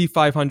a Indy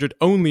 500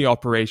 only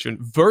operation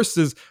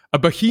versus a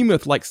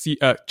behemoth like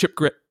Chip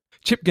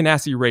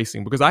Ganassi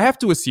Racing? Because I have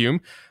to assume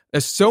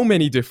there's so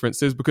many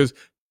differences because,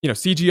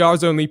 CGR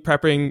is only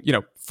prepping,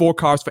 4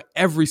 cars for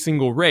every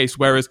single race,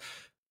 whereas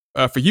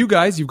for you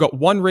guys, you've got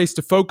one race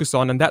to focus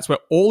on, and that's where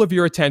all of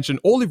your attention,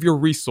 all of your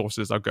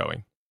resources are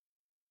going.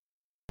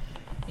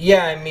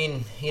 Yeah, I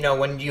mean,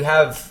 when you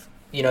have,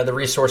 the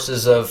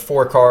resources of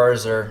 4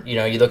 cars or,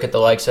 you look at the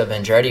likes of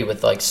Andretti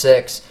with like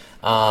 6,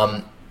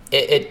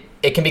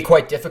 it can be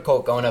quite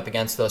difficult going up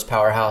against those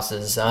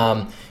powerhouses.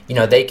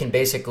 They can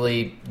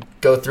basically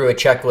go through a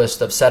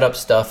checklist of setup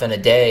stuff in a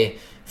day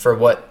for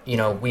what,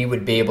 we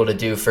would be able to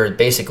do for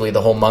basically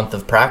the whole month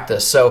of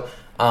practice. So,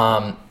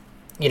 and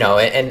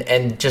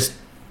just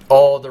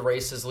all the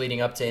races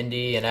leading up to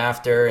Indy and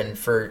after, and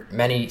for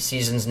many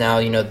seasons now,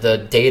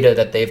 the data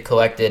that they've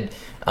collected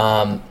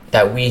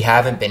that we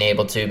haven't been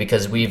able to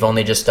because we've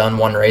only just done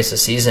one race a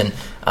season.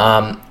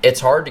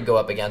 It's hard to go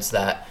up against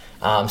that.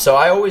 So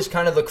I always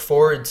kind of look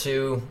forward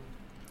to,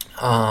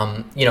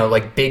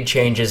 like big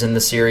changes in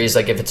the series,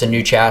 like if it's a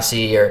new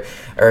chassis or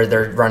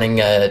they're running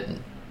a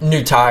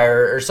new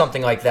tire or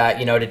something like that,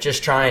 to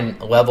just try and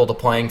level the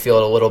playing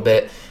field a little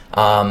bit.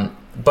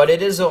 But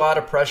it is a lot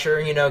of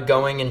pressure,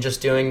 going and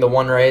just doing the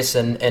one race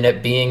and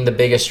it being the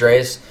biggest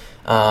race,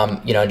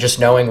 just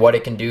knowing what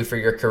it can do for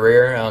your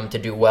career, to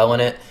do well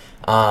in it.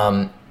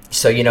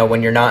 So,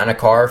 when you're not in a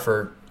car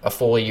for a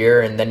full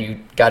year and then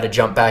you got to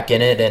jump back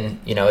in it and,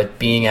 it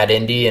being at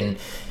Indy and,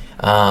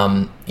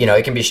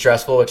 it can be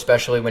stressful,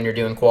 especially when you're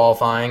doing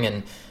qualifying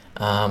and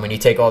when you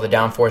take all the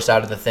downforce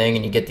out of the thing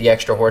and you get the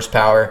extra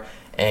horsepower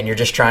and you're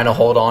just trying to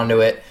hold on to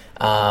it.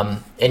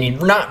 And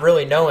you're not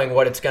really knowing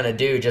what it's going to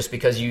do just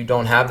because you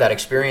don't have that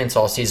experience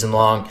all season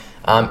long.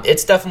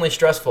 It's definitely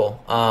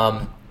stressful.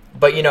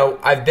 But,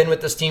 I've been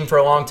with this team for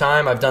a long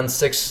time. I've done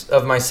 6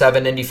 of my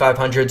 7 Indy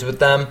 500s with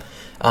them.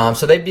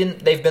 So they've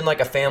been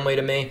like a family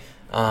to me.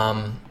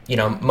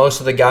 Most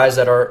of the guys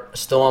that are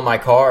still on my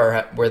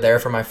car were there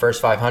for my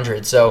first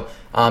 500. So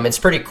it's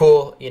pretty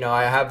cool.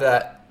 I have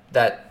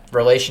that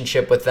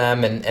relationship with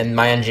them and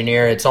my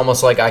engineer. It's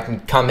almost like I can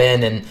come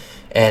in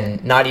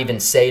and not even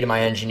say to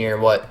my engineer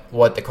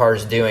what the car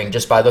is doing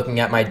just by looking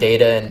at my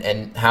data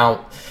and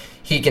how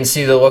he can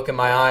see the look in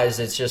my eyes.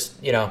 It's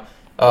just,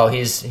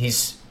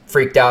 he's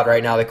freaked out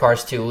right now. The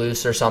car's too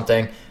loose or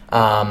something.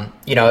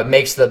 It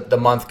makes the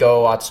month go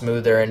a lot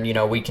smoother and,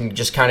 we can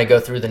just kind of go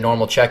through the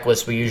normal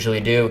checklist we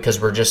usually do because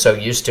we're just so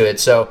used to it.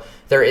 So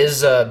there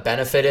is a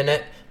benefit in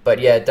it, but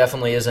yeah, it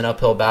definitely is an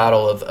uphill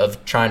battle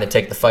of trying to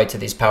take the fight to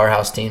these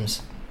powerhouse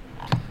teams.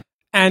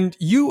 And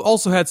you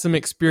also had some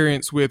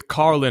experience with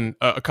Carlin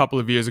a couple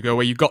of years ago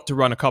where you got to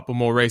run a couple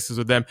more races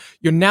with them.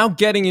 You're now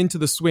getting into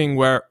the swing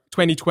where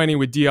 2020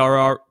 with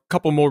DRR, a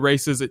couple more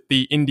races at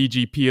the Indy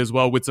GP as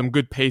well with some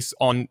good pace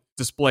on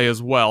display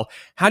as well.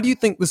 How do you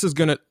think this is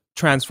going to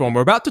transform?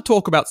 We're about to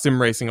talk about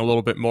sim racing a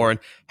little bit more and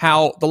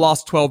how the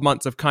last 12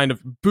 months have kind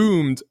of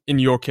boomed in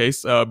your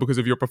case because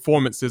of your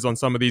performances on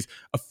some of these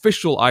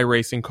official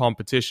iRacing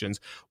competitions.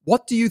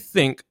 What do you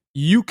think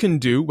you can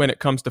do when it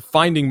comes to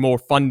finding more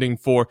funding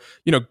for,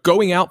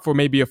 going out for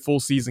maybe a full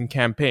season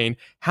campaign?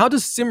 How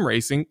does sim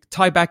racing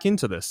tie back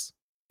into this?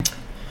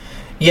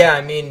 Yeah,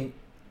 I mean,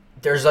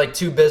 there's like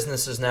 2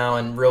 businesses now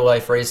in real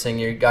life racing.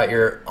 You got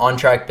your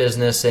on-track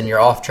business and your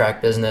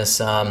off-track business.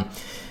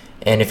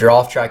 And if your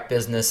off-track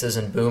business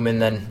isn't booming,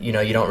 then, you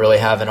don't really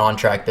have an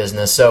on-track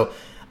business. So,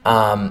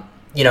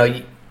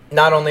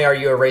 not only are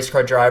you a race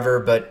car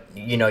driver, but,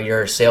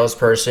 you're a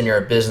salesperson, you're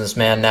a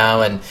businessman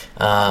now. And,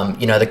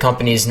 the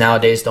companies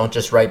nowadays don't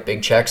just write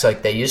big checks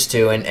like they used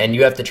to. And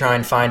you have to try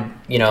and find,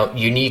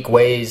 unique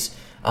ways,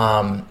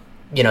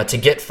 to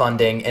get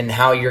funding and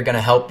how you're going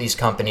to help these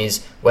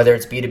companies, whether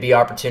it's B2B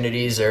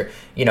opportunities or,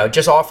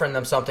 just offering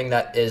them something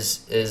that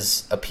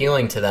is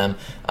appealing to them.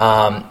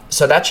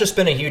 So that's just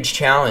been a huge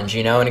challenge,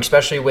 and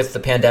especially with the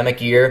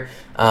pandemic year,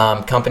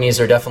 companies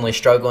are definitely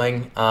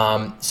struggling.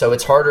 So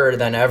it's harder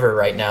than ever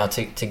right now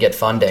to get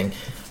funding.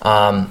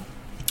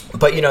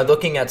 But,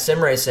 looking at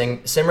sim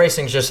racing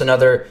is just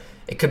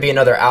it could be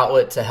another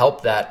outlet to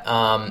help that,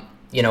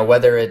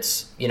 whether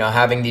it's,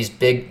 having these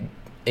big,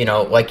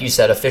 like you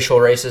said, official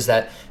races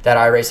that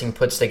iRacing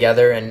puts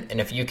together. And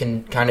if you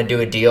can kind of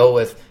do a deal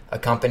with a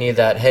company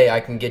that, hey,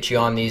 I can get you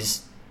on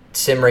these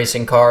sim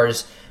racing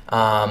cars,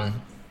 and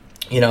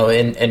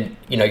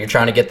you're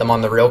trying to get them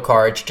on the real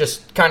car, it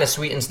just kind of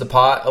sweetens the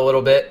pot a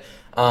little bit.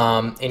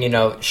 And,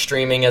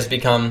 streaming has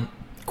become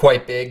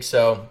quite big.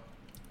 So,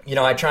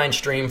 I try and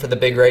stream for the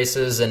big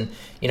races and,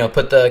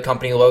 put the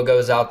company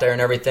logos out there and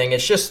everything.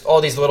 It's just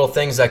all these little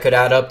things that could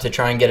add up to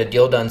try and get a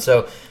deal done.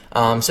 So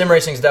sim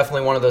racing is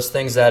definitely one of those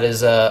things that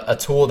is a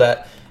tool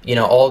that,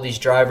 all these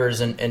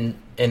drivers in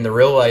the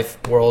real life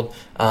world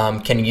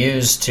can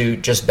use to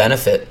just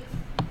benefit.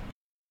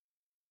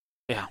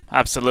 Yeah,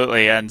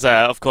 absolutely. And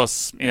of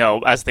course,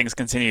 as things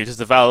continue to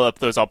develop,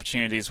 those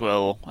opportunities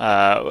will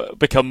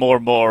become more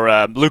and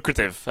more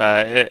lucrative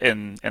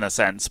in a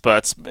sense.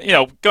 But,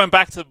 going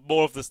back to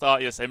more of the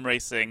start of your sim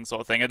racing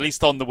sort of thing, at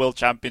least on the World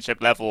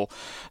Championship level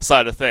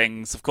side of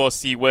things, of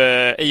course, you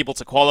were able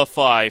to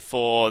qualify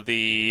for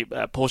the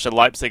Porsche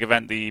Leipzig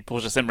event, the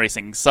Porsche Sim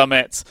Racing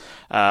Summit.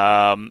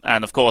 And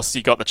of course,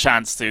 you got the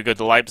chance to go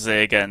to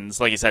Leipzig and,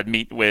 like you said,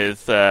 meet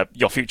with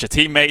your future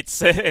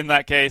teammates in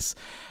that case.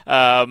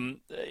 Was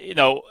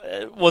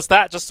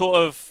that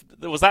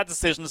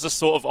decision just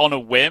sort of on a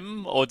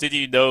whim, or did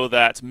you know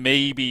that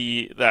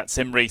maybe that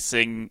sim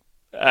racing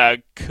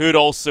could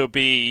also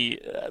be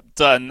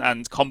done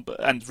and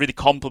really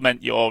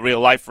complement your real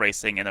life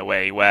racing in a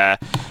way where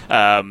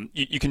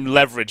you can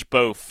leverage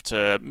both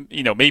to,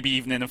 maybe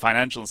even in a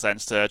financial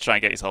sense to try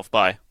and get yourself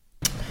by?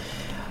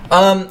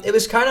 It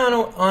was kind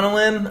of on a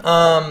whim.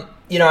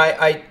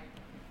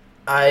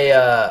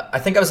 I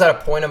think I was at a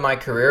point in my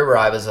career where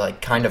I was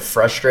like kind of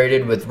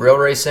frustrated with real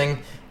racing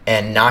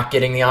and not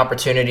getting the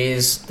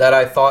opportunities that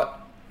I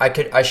thought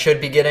I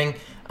should be getting.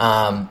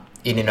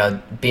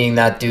 Being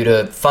that due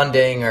to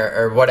funding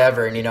or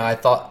whatever. And I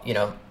thought,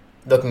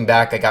 looking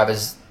back, like I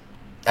was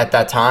at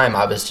that time,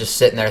 I was just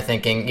sitting there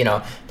thinking,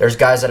 there's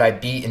guys that I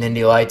beat in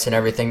Indy Lights and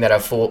everything that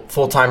have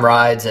full-time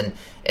rides, and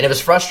it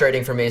was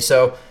frustrating for me.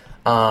 So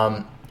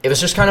it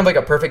was just kind of like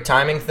a perfect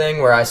timing thing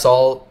where I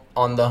saw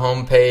on the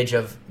homepage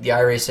of the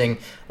iRacing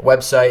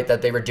website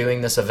that they were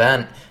doing this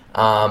event,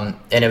 and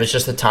it was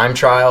just a time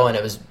trial and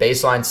it was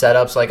baseline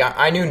setups. Like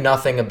I knew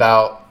nothing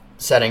about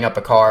setting up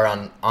a car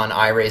on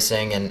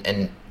iRacing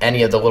and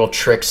any of the little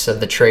tricks of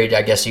the trade,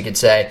 I guess you could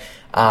say.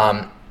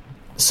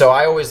 So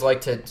I always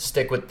like to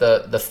stick with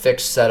the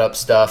fixed setup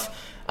stuff.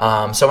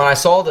 So when I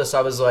saw this,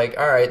 I was like,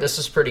 all right, this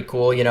is pretty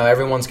cool.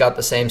 Everyone's got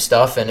the same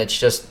stuff, and it's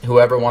just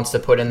whoever wants to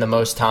put in the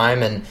most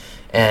time and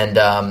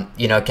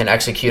can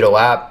execute a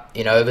lap.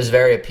 It was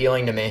very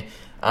appealing to me.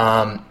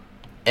 And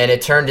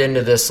it turned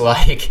into this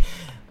like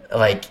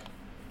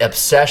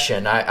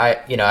obsession.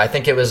 I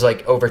think it was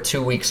like over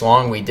 2 weeks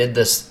long. We did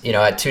this,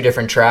 at 2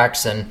 different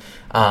tracks, and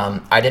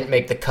I didn't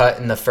make the cut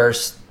in the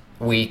first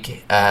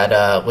week at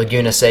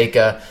Laguna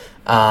Seca.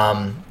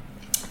 I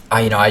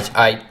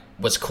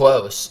was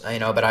close,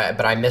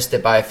 but I missed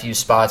it by a few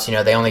spots.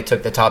 They only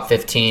took the top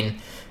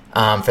 15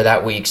 for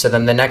that week. So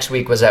then the next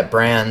week was at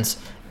Brands,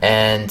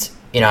 and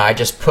I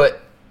just put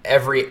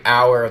every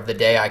hour of the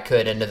day I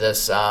could into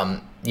this,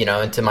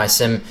 into my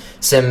sim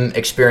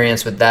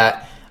experience with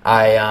that.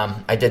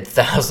 I did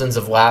thousands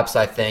of laps,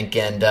 I think,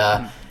 and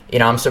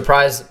I'm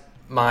surprised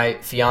my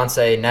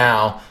fiance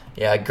now,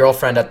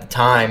 girlfriend at the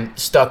time,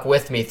 stuck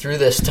with me through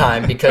this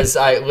time, because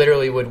I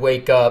literally would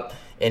wake up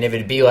and it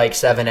would be like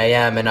 7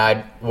 a.m. and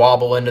I'd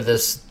wobble into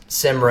this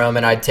sim room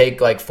and I'd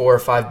take like 4 or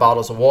 5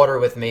 bottles of water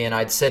with me and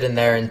I'd sit in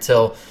there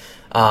until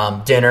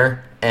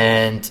dinner,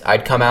 and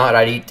I'd come out,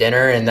 I'd eat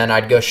dinner, and then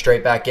I'd go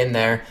straight back in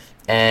there,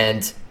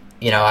 and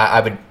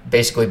I would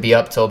basically be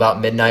up till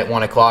about midnight,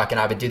 1 o'clock, and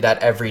I would do that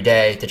every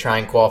day to try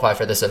and qualify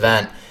for this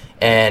event.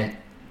 And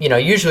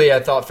usually I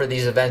thought for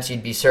these events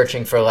you'd be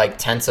searching for like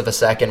tenths of a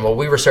second. Well,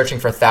 we were searching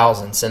for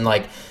thousandths, and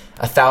like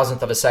a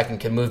thousandth of a second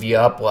can move you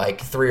up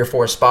like 3 or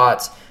 4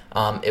 spots.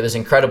 It was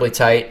incredibly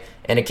tight,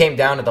 and it came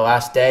down to the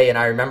last day, and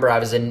I remember I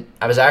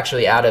was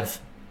actually out of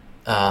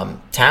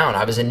town.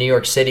 I was in New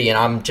York City, and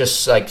I'm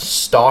just like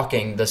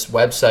stalking this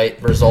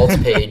website results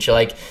page.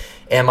 Like,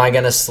 am I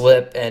going to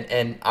slip?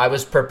 And I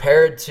was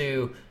prepared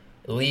to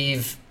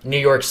leave New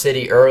York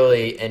City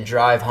early and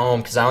drive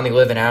home, because I only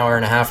live an hour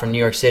and a half from New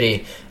York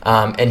City,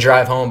 and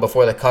drive home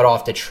before the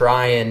cutoff to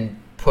try and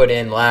put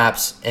in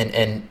laps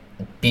and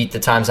beat the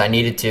times I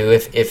needed to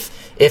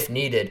if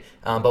needed.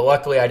 But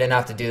luckily I didn't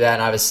have to do that,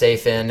 and I was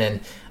safe in.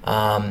 And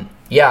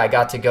I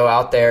got to go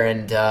out there,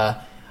 and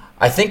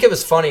I think it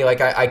was funny.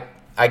 Like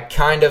I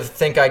kind of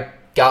think I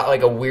got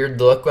like a weird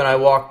look when I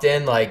walked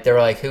in. Like they were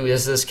like, "Who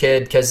is this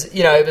kid?" Because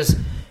it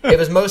it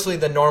was mostly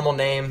the normal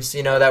names,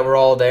 that were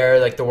all there,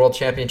 like the World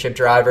Championship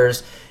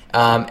drivers.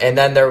 And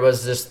then there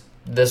was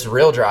this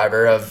real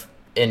driver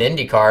in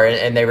IndyCar,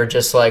 and they were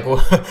just like, well,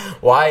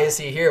 why is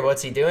he here?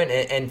 What's he doing?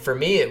 And for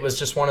me, it was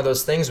just one of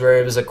those things where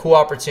it was a cool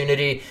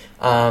opportunity,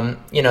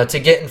 to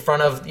get in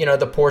front of,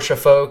 the Porsche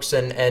folks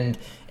and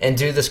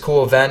do this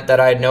cool event that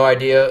I had no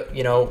idea,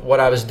 what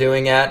I was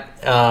doing at.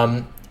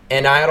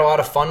 And I had a lot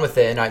of fun with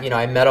it. And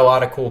I met a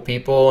lot of cool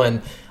people.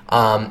 And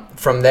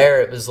from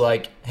there, it was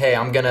like, hey,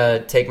 I'm going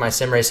to take my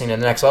sim racing to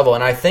the next level.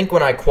 And I think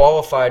when I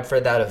qualified for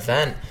that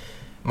event,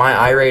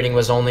 my iRating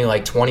was only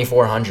like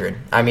 2,400.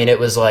 I mean, it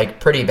was like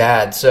pretty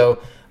bad. So,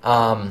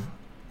 but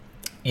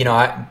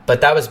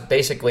that was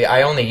basically,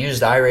 I only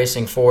used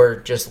iRacing for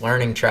just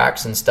learning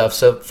tracks and stuff.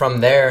 So from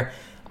there,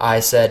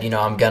 I said,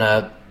 I'm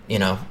going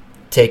to,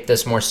 take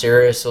this more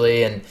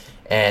seriously. And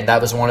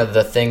that was one of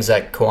the things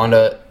that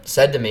Kawanda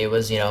said to me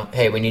was,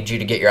 hey, we need you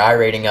to get your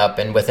iRating up.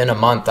 And within a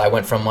month, I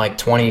went from like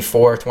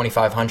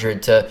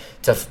 2,500 to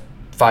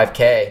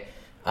 5K.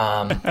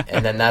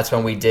 And then that's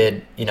when we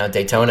did,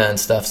 Daytona and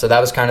stuff. So that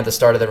was kind of the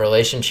start of the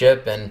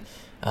relationship. And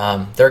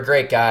they're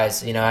great guys.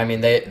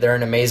 They're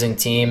an amazing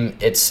team.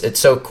 It's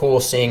so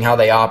cool seeing how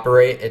they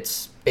operate.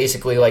 It's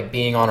basically like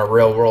being on a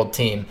real world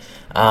team.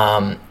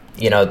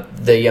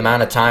 The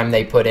amount of time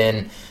they put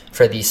in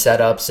for these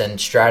setups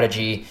and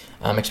strategy,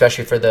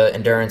 especially for the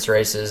endurance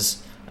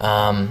races,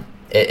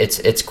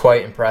 it's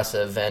quite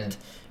impressive. And,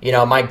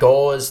 my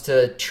goal is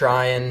to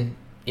try and,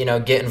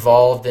 get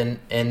involved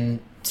in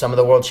some of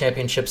the World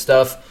Championship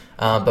stuff.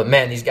 But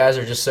man, these guys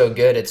are just so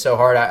good. It's so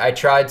hard. I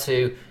tried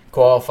to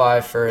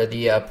qualify for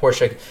the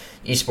Porsche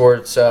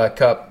Esports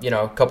Cup,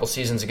 a couple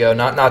seasons ago,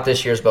 not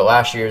this year's, but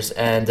last year's.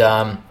 And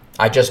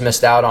I just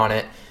missed out on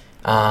it.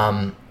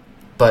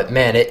 But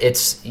man,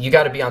 it's you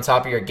got to be on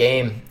top of your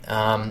game,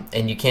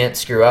 and you can't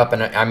screw up.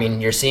 And I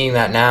mean, you're seeing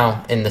that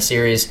now in the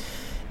series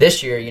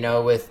this year,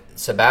 with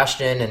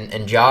Sebastian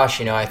and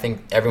Josh. I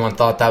think everyone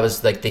thought that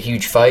was like the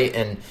huge fight,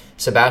 and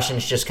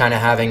Sebastian's just kind of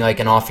having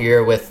like an off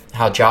year with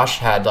how Josh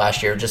had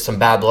last year, just some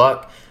bad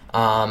luck.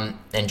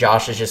 And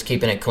Josh is just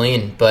keeping it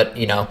clean. But,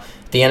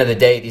 at the end of the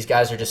day, these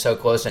guys are just so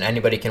close, and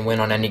anybody can win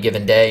on any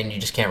given day, and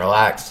you just can't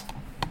relax.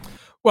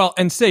 Well,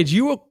 and Sage,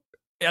 you were,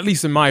 at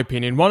least in my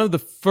opinion, one of the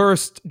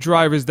first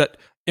drivers that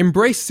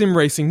embraced sim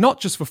racing, not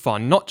just for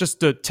fun, not just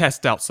to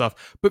test out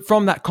stuff, but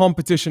from that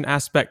competition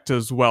aspect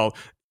as well.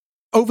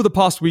 Over the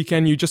past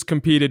weekend, you just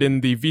competed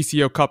in the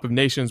VCO Cup of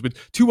Nations with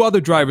two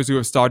other drivers who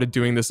have started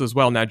doing this as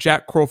well now,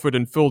 Jack Crawford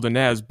and Phil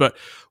Denez. But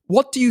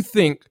why do you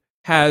think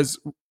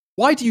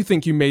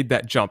you made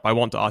that jump? I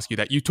want to ask you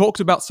that. You talked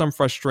about some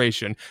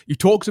frustration. You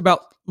talked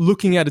about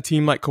looking at a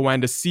team like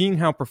Kawanda, seeing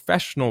how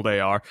professional they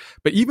are.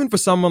 But even for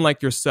someone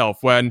like yourself,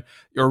 when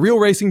you're a real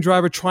racing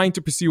driver trying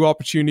to pursue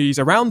opportunities,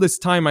 around this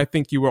time, I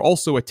think you were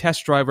also a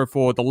test driver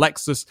for the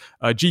Lexus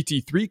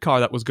GT3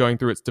 car that was going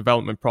through its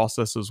development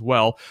process as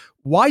well.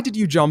 Why did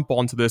you jump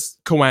onto this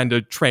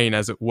Kawanda train,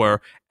 as it were?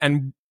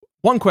 And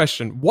one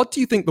question, what do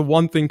you think the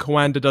one thing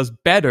Kawanda does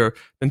better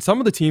than some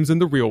of the teams in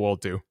the real world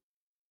do?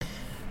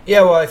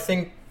 Yeah, well, I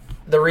think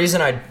the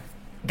reason I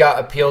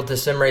got appealed to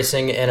sim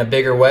racing in a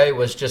bigger way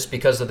was just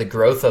because of the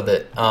growth of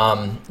it.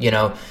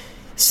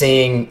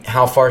 Seeing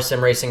how far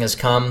sim racing has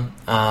come,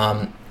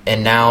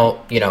 and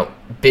now,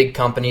 big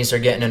companies are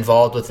getting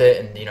involved with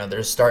it, and,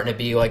 there's starting to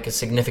be like a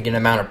significant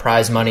amount of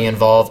prize money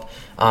involved.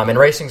 And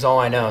racing's all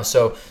I know.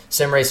 So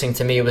sim racing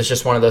to me was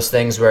just one of those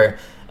things where,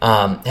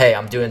 hey,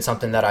 I'm doing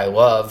something that I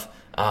love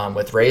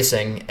with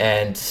racing,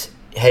 and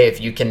hey,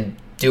 if you can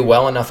do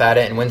well enough at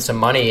it and win some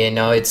money,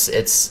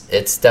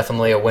 it's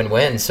definitely a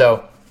win-win.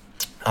 So,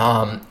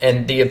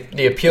 and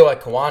the appeal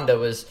at Kawanda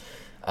was,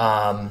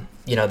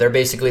 they're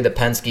basically the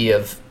Penske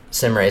of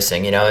sim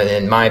racing.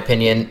 In my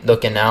opinion,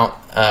 looking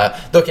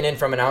in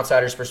from an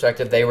outsider's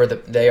perspective, they are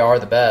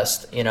the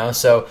best.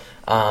 So,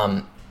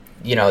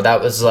 that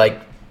was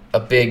like a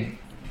big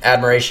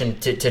admiration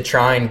to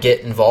try and get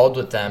involved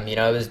with them.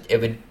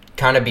 It would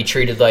kind of be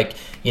treated like,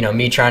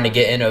 me trying to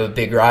get into a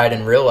big ride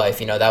in real life.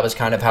 That was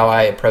kind of how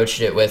I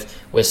approached it with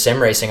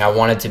sim racing. I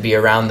wanted to be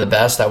around the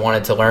best. I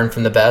wanted to learn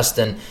from the best.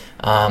 And,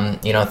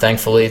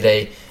 thankfully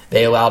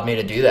they allowed me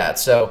to do that.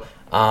 So,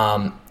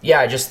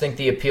 I just think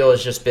the appeal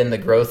has just been the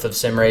growth of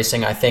sim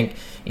racing. I think,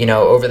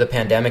 over the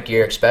pandemic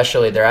year,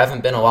 especially, there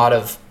haven't been a lot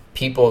of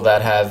people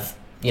that have,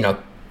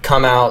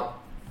 come out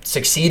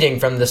succeeding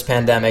from this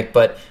pandemic.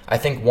 But I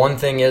think one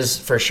thing is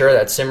for sure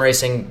that sim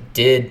racing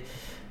did,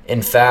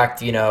 in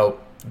fact,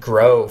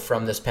 grow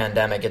from this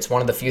pandemic. It's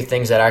one of the few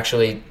things that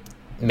actually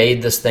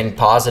made this thing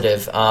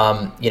positive.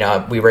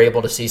 We were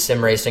able to see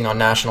sim racing on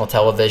national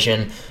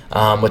television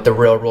with the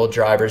real world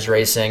drivers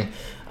racing.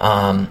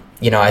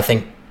 I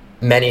think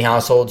many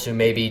households who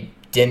maybe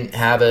didn't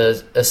have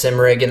a sim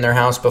rig in their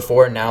house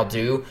before now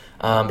do,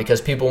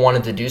 because people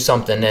wanted to do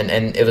something,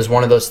 and it was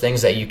one of those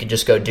things that you could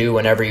just go do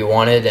whenever you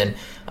wanted. And,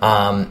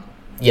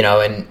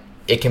 and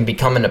it can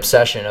become an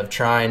obsession of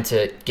trying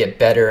to get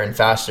better and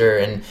faster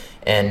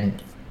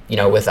and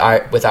with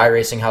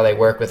iRacing, how they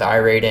work with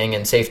iRating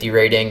and safety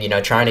rating,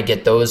 trying to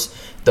get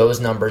those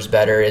numbers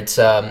better. It's,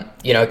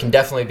 it can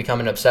definitely become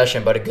an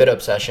obsession, but a good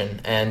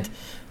obsession. And,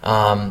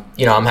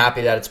 I'm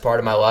happy that it's part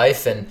of my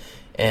life, and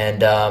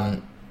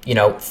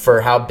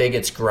for how big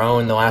it's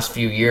grown the last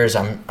few years,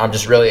 I'm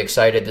just really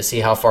excited to see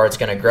how far it's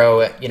going to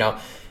grow.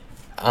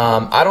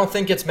 I don't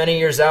think it's many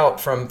years out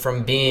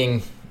from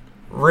being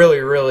really,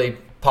 really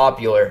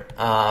popular.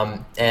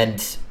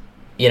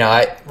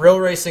 Real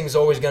racing is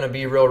always going to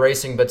be real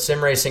racing, but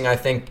sim racing, I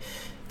think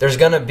there's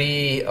going to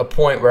be a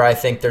point where I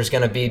think there's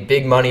going to be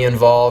big money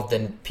involved,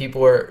 and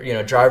people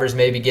are, drivers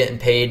may be getting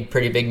paid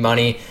pretty big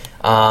money.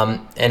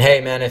 And hey,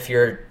 man, if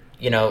you're,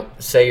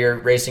 say your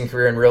racing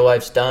career in real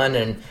life's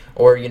done,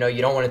 or you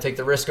don't want to take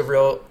the risk of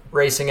real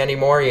racing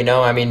anymore,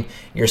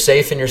 you're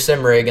safe in your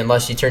sim rig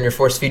unless you turn your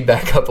force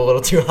feedback up a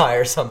little too high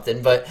or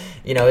something. But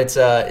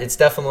it's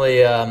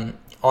definitely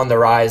on the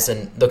rise,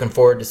 and looking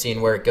forward to seeing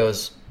where it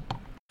goes.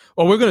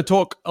 Well, we're going to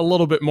talk a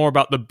little bit more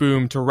about the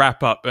boom to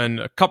wrap up, and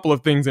a couple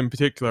of things in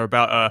particular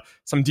about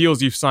some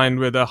deals you've signed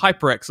with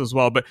HyperX as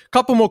well. But a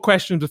couple more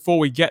questions before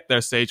we get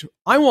there, Sage.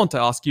 I want to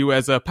ask you,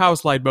 as a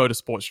Powerslide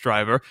Motorsports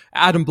driver,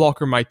 Adam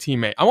Blocker, my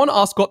teammate, I want to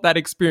ask what that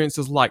experience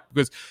is like,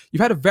 because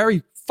you've had a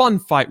very fun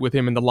fight with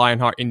him in the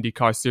Lionheart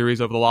IndyCar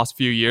series over the last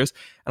few years.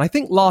 And I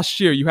think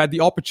last year you had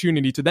the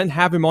opportunity to then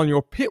have him on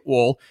your pit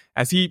wall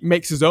as he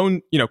makes his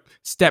own,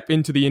 step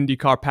into the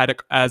IndyCar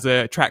paddock as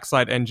a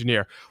trackside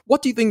engineer.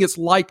 What do you think it's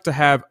like to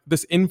have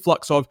this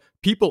influx of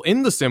people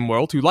in the sim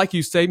world who, like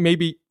you say,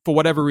 maybe for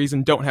whatever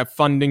reason don't have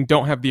funding,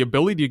 don't have the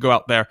ability to go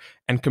out there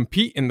and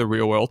compete in the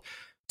real world,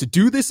 to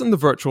do this in the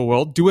virtual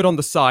world, do it on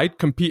the side,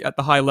 compete at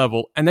the high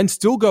level, and then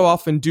still go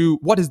off and do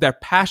what is their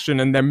passion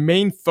and their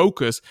main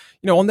focus,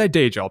 on their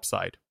day job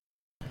side?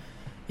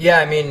 Yeah,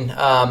 I mean,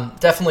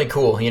 definitely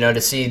cool, to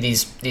see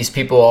these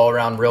people all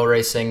around real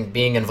racing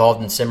being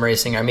involved in sim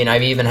racing. I mean,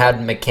 I've even had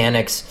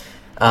mechanics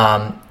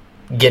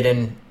get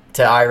into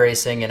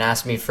iRacing and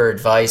ask me for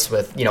advice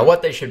with,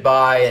 what they should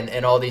buy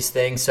and all these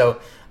things. So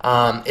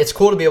it's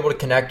cool to be able to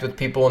connect with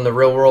people in the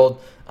real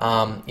world,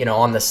 on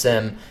the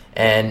sim,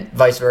 and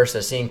vice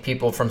versa, seeing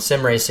people from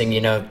sim racing,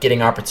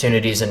 getting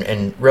opportunities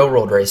in real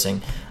world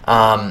racing.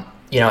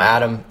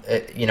 Adam,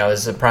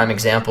 is a prime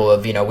example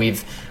of,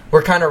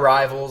 we're kind of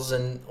rivals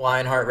in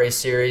Lionheart Race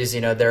Series.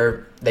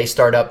 They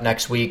start up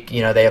next week.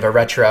 They have a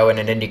retro and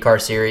an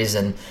IndyCar series.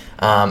 And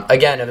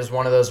again, it was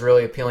one of those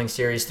really appealing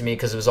series to me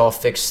because it was all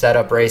fixed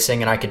setup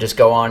racing, and I could just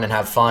go on and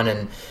have fun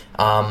and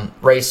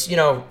race,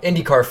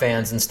 IndyCar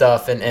fans and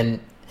stuff. And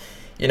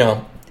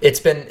it's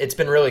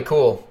been really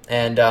cool.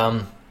 And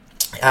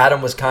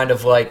Adam was kind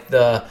of like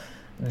the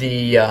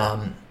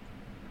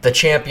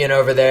champion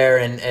over there,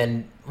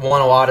 and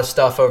won a lot of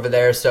stuff over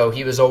there. So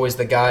he was always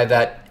the guy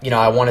that,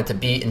 I wanted to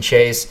beat and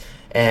chase.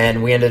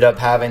 And we ended up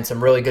having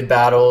some really good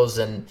battles.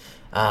 And,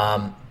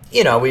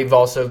 we've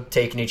also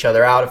taken each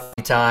other out a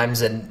few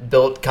times and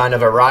built kind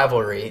of a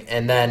rivalry.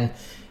 And then,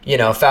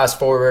 fast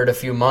forward a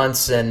few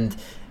months, and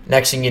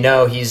next thing you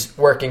know, he's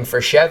working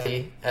for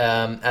Chevy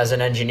as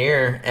an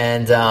engineer.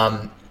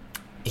 And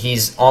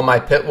he's on my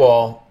pit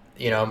wall,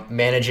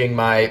 managing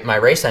my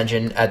race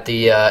engine at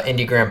the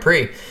Indy Grand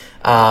Prix.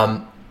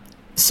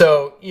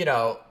 So,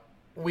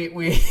 we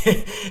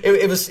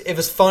it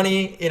was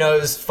funny, it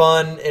was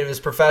fun, it was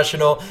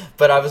professional,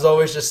 but I was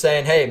always just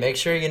saying, hey, make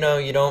sure, you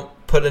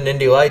don't put an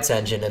Indy Lights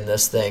engine in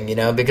this thing,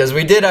 because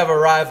we did have a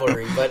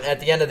rivalry, but at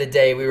the end of the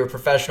day, we were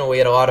professional, we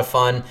had a lot of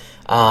fun.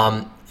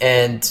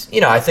 And,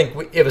 I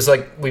think it was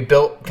like we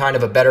built kind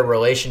of a better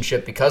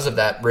relationship because of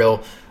that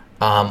real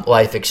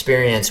life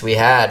experience we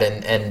had.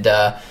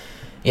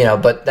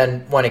 But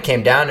then when it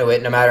came down to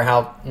it, no matter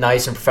how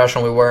nice and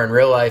professional we were in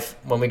real life,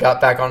 when we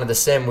got back onto the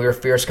sim, we were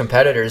fierce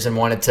competitors and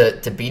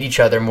wanted to beat each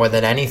other more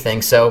than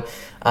anything. So,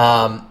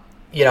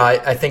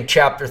 I think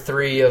chapter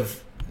 3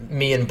 of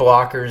me and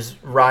Blocker's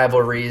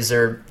rivalries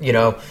or,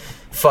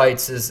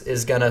 fights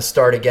is going to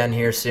start again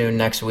here soon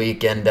next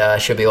week,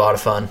 and should be a lot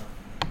of fun.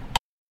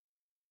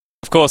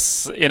 Of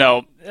course,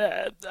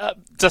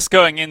 just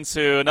going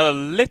into another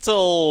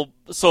little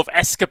sort of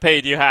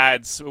escapade you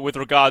had with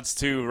regards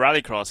to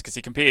Rallycross, because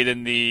you competed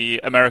in the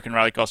American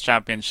Rallycross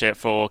Championship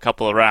for a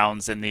couple of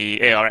rounds in the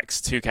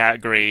ARX2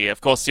 category.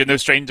 Of course, you're no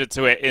stranger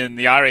to it in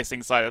the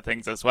iRacing side of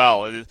things as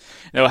well.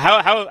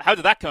 How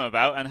did that come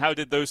about, and how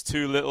did those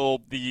two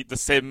the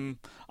sim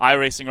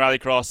iRacing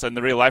Rallycross and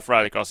the real life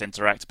Rallycross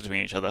interact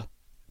between each other?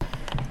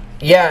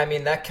 Yeah, I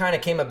mean, that kind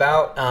of came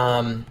about,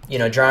 John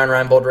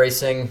Reinbold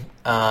Racing,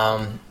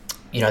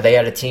 they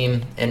had a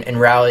team in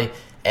Rally,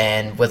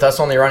 and with us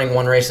only running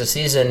one race a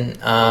season,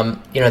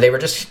 they were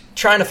just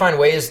trying to find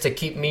ways to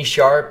keep me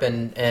sharp,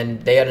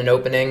 and they had an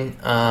opening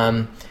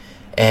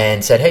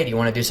and said, hey, do you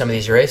want to do some of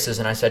these races?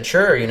 And I said,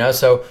 sure,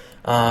 so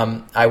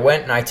I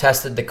went and I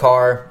tested the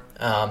car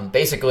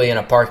basically in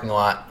a parking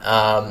lot,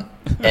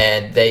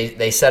 and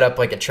they set up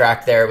like a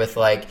track there with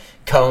like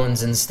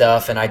cones and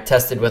stuff, and I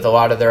tested with a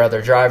lot of their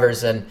other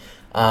drivers, and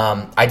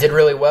I did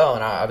really well,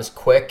 and I was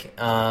quick,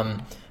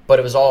 but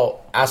it was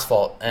all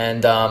asphalt,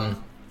 and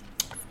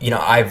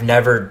I've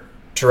never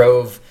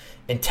drove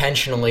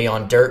intentionally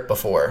on dirt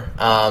before.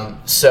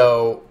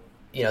 So,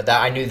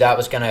 that I knew that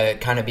was going to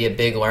kind of be a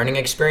big learning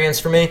experience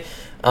for me.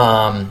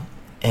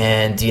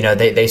 And,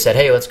 they said,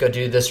 hey, let's go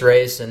do this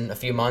race in a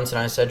few months. And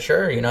I said,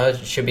 sure,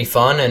 it should be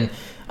fun. And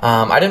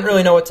I didn't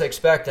really know what to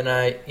expect. And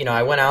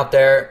I went out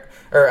there,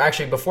 or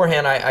actually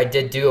beforehand, I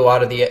did do a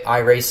lot of the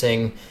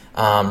iRacing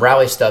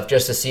rally stuff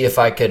just to see if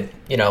I could,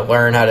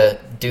 learn how to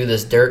do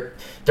this dirt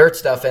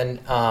stuff. And,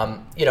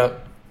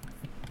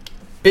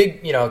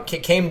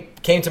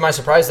 came to my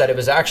surprise that it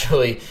was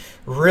actually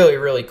really,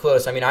 really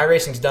close. I mean,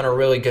 iRacing's done a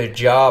really good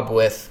job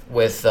with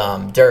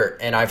dirt,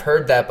 and I've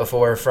heard that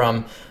before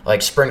from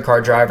like sprint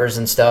car drivers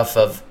and stuff.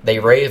 They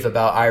rave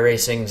about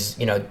iRacing's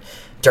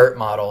dirt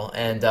model,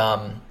 and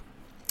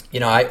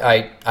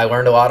I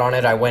learned a lot on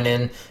it. I went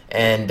in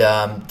and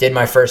did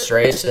my first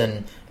race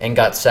and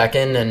got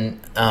second, and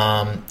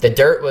the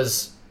dirt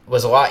was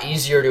a lot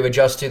easier to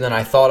adjust to than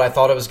I thought. I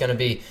thought it was going to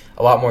be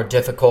a lot more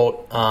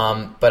difficult,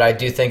 but I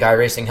do think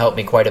iRacing helped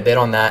me quite a bit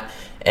on that.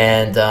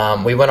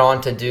 And we went on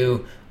to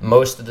do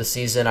most of the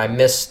season. I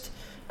missed,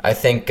 I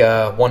think,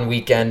 one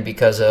weekend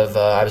because of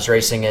I was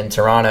racing in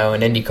Toronto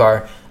in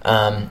IndyCar.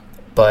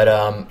 But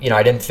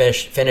I didn't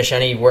finish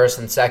any worse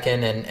than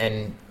second,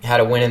 and had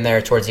a win in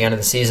there towards the end of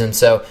the season.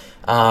 So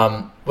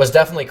was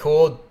definitely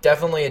cool.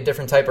 Definitely a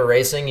different type of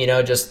racing.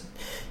 Just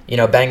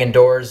banging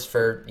doors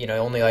for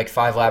only like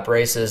 5-lap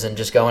races and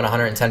just going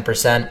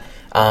 110%.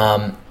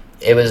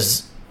 It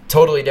was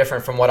totally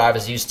different from what I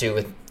was used to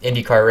with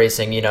IndyCar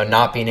racing,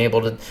 not being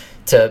able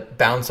to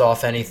bounce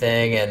off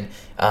anything, and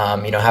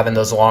having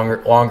those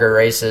longer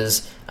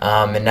races,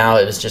 and now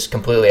it was just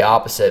completely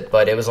opposite.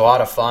 But it was a lot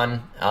of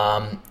fun,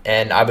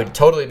 and I would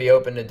totally be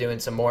open to doing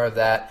some more of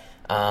that.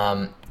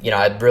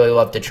 I'd really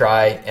love to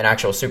try an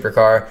actual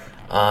supercar,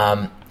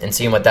 and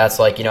seeing what that's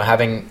like.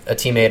 Having a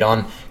teammate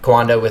on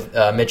Kawanda with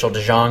Mitchell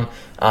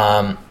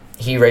DeJong,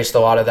 he raced a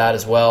lot of that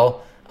as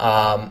well.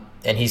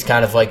 And he's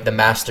kind of like the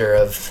master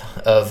of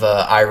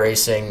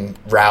iRacing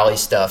rally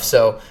stuff.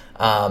 So,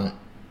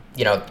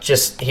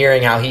 just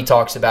hearing how he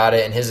talks about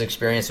it and his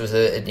experience was,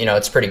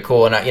 it's pretty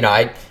cool. And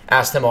I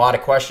asked him a lot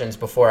of questions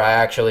before I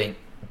actually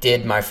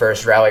did my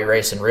first rally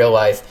race in real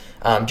life,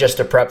 just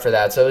to prep for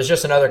that. So it was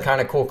just another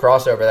kind of cool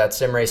crossover that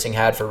sim racing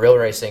had for real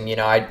racing.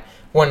 I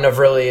wouldn't have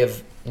really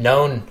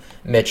known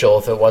Mitchell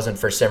if it wasn't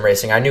for sim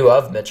racing. I knew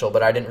of Mitchell,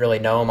 but I didn't really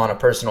know him on a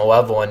personal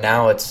level. And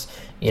now it's,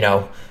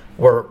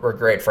 we're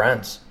great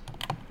friends.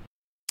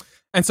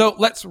 And so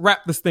let's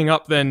wrap this thing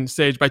up then,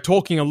 Sage, by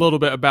talking a little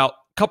bit about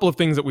a couple of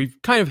things that we've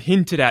kind of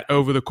hinted at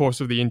over the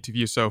course of the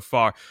interview so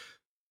far.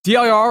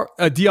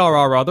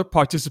 DRR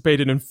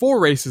participated in 4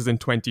 races in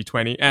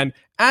 2020, and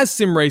as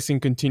sim racing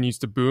continues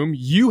to boom,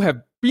 you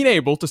have been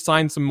able to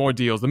sign some more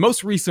deals. The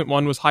most recent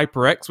one was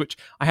HyperX, which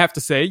I have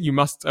to say you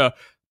must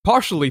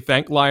partially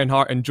thank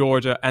Lionheart and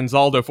Georgia and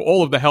Zaldo for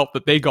all of the help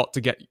that they got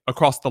to get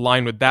across the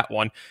line with that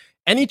one.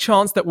 Any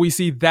chance that we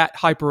see that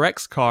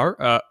HyperX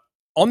car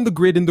on the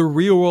grid in the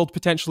real world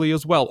potentially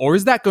as well? Or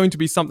is that going to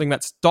be something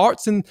that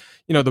starts in,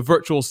 the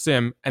virtual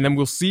sim, and then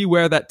we'll see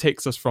where that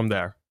takes us from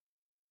there?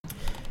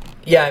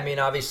 Yeah, I mean,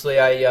 obviously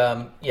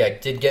I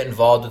did get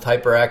involved with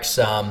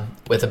HyperX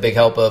with a big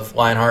help of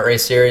Lionheart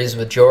Race Series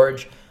with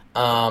George.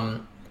 They're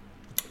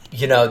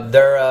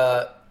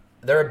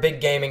a big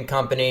gaming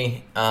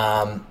company,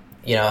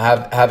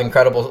 have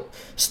incredible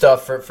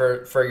stuff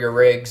for your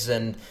rigs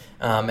and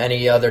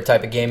any other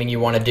type of gaming you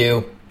want to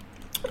do.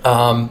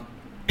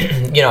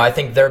 I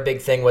think their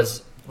big thing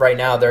was right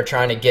now they're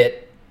trying to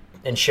get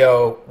and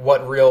show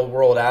what real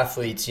world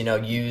athletes,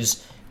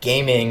 use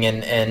gaming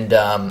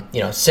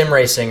and sim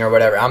racing or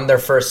whatever. I'm their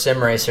first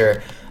sim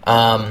racer,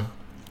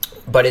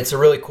 but it's a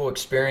really cool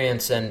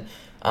experience, and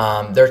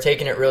they're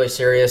taking it really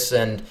serious.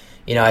 And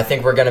I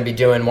think we're going to be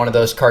doing one of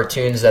those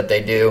cartoons that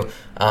they do.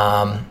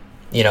 I'm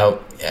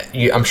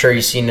sure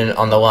you've seen it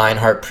on the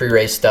Lionheart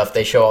pre-race stuff.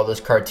 They show all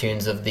those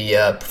cartoons of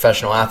the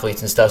professional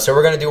athletes and stuff. So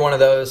we're going to do one of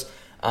those.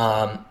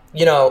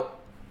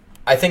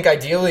 I think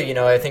ideally,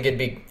 I think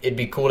it'd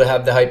be cool to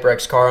have the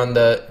HyperX car on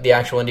the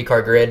actual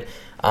IndyCar grid.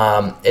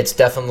 It's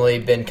definitely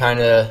been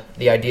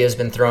the idea has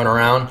been thrown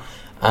around.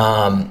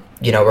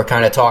 We're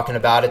kind of talking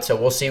about it, so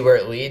we'll see where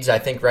it leads. I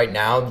think right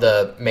now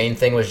the main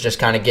thing was just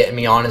kind of getting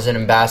me on as an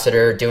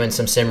ambassador, doing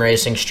some sim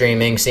racing,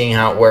 streaming, seeing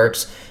how it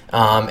works,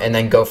 and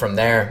then go from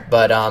there.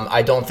 But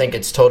I don't think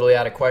it's totally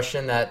out of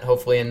question that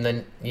hopefully in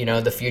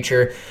the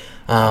future,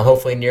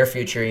 hopefully near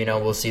future,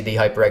 we'll see the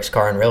HyperX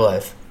car in real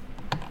life.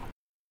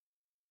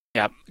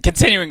 Yeah,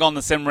 continuing on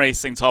the sim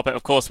racing topic,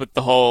 of course, with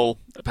the whole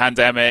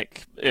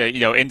pandemic,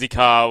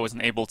 IndyCar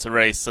wasn't able to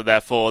race, so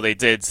therefore they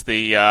did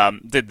the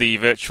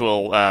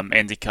virtual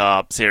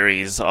IndyCar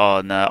series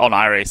on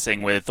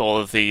iRacing with all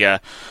of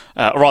the,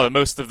 rather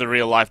most of the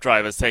real life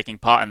drivers taking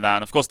part in that.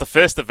 And of course, the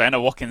first event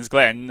at Watkins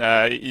Glen,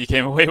 you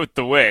came away with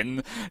the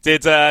win.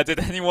 Did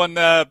anyone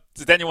on the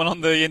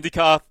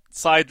IndyCar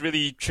side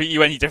really treat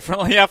you any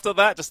differently after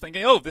that? Just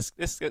thinking, oh, this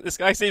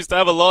guy seems to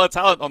have a lot of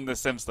talent on this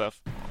sim stuff.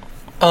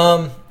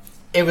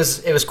 It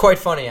was quite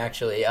funny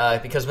actually,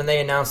 because when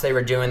they announced they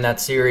were doing that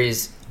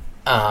series,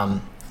 I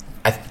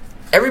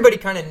everybody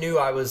kind of knew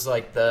I was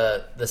like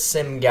the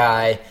sim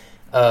guy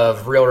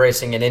of real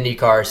racing and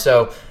IndyCar.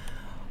 So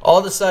all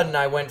of a sudden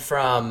I went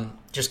from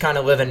just kind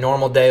of living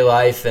normal day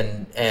life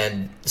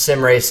and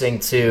sim racing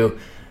to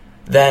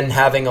then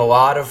having a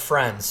lot of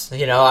friends.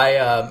 You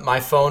know, my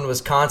phone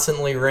was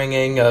constantly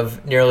ringing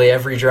of nearly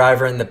every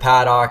driver in the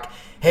paddock.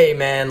 Hey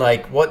man,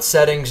 like what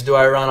settings do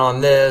I run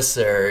on this?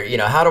 Or, you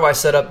know, how do I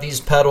set up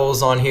these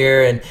pedals on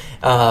here? And,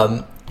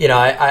 you know,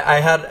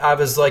 I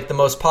was like the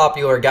most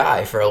popular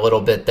guy for a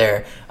little bit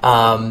there.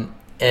 And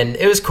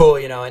it was cool,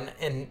 you know,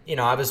 and, you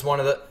know, I'm one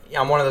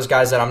of those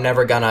guys that I'm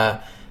never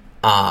gonna,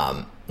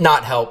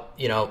 not help,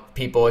 you know,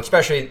 people,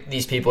 especially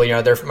these people, you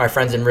know, they're my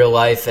friends in real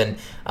life. And,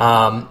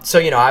 so,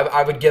 you know,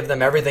 I would give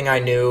them everything I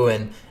knew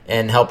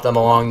and help them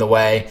along the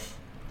way.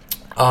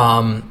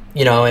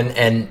 You know,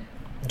 and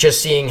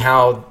just seeing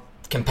how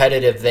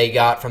competitive they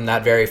got from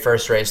that very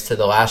first race to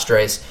the last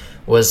race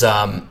was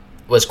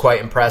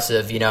quite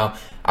impressive. You know,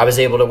 I was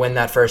able to win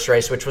that first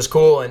race, which was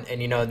cool.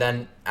 And you know,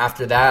 then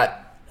after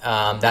that,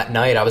 that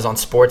night I was on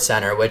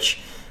SportsCenter, which,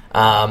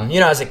 you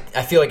know,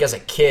 I feel like as a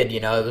kid, you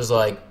know, it was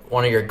like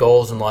one of your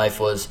goals in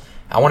life was,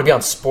 I want to be on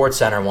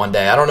SportsCenter one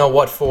day. I don't know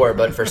what for,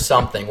 but for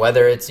something,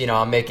 whether it's, you know,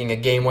 I'm making a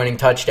game-winning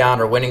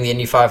touchdown or winning the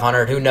Indy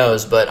 500, who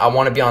knows, but I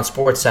want to be on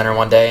SportsCenter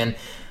one day. And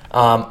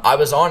I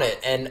was on it,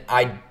 and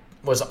I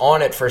was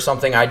on it for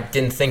something I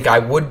didn't think I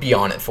would be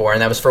on it for,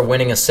 and that was for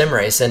winning a sim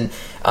race. And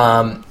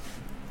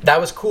that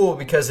was cool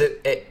because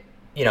it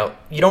you know,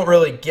 you don't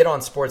really get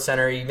on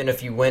SportsCenter even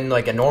if you win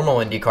like a normal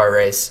IndyCar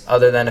race,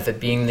 other than if it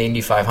being the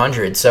Indy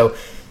 500. So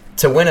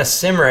to win a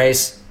sim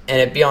race and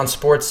it be on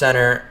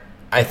SportsCenter,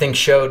 I think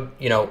showed,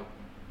 you know,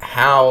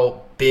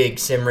 how big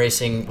sim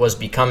racing was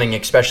becoming,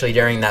 especially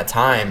during that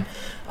time.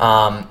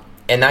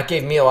 And that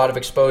gave me a lot of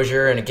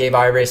exposure, and it gave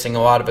iRacing a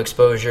lot of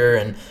exposure,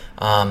 and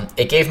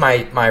it gave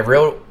my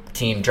real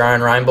team, Dryan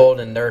Reinbold,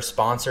 and their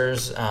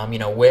sponsors, you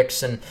know,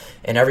 Wix and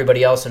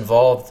everybody else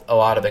involved, a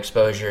lot of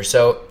exposure.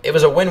 So it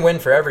was a win-win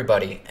for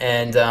everybody.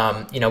 And,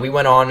 you know, we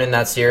went on in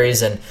that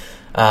series, and,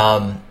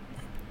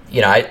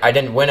 you know, I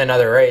didn't win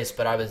another race,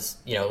 but I was,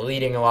 you know,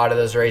 leading a lot of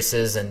those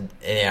races, and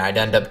you know, I'd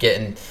end up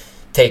getting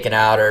taken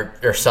out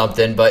or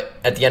something. But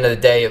at the end of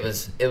the day, it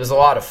was a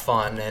lot of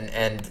fun.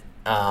 And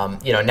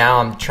you know, now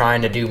I'm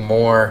trying to do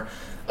more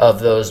of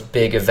those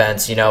big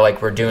events, you know,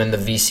 like we're doing the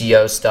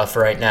VCO stuff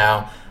right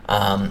now,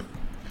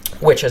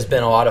 which has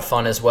been a lot of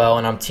fun as well.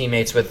 And I'm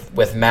teammates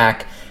with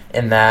Mac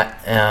in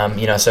that,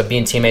 you know, so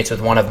being teammates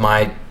with one of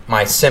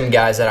my sim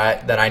guys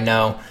that I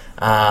know,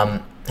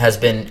 has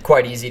been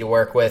quite easy to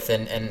work with,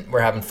 and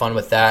we're having fun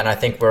with that. And I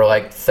think we're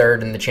like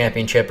third in the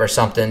championship or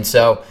something.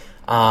 So,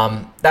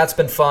 that's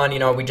been fun. You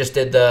know, we just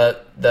did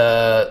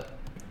the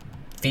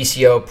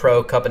VCO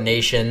Pro Cup of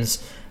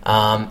Nations.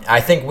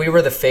 I think we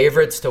were the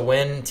favorites to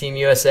win Team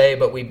USA,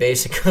 but we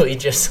basically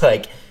just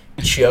like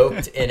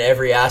choked in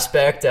every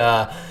aspect.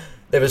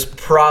 It was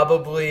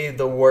probably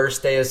the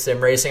worst day of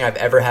sim racing I've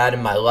ever had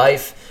in my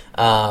life.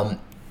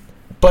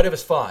 But it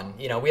was fun.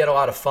 You know, we had a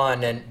lot of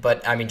fun,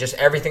 but I mean, just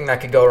everything that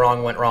could go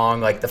wrong went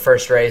wrong. Like the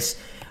first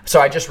race, so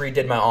I just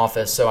redid my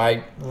office. So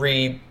I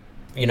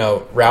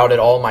routed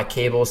all my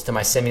cables to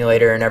my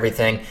simulator and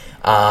everything.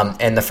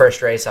 And the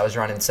first race, I was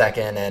running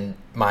second, and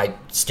my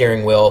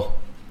steering wheel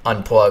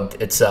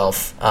unplugged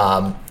itself.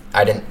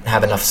 I didn't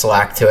have enough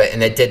slack to it,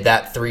 and it did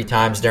that 3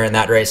 times during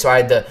that race. So I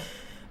had to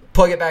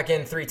plug it back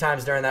in 3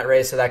 times during that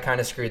race. So that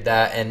kind of screwed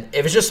that. And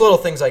it was just little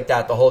things like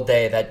that the whole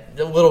day, that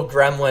the little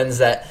gremlins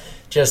that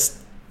just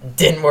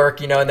didn't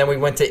work, you know. And then we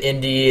went to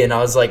Indy, and I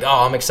was like,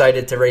 oh, I'm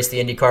excited to race the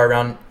Indy car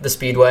around the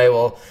speedway.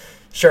 Well,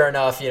 sure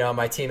enough, you know,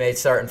 my teammate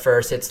starting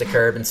first hits the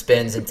curb and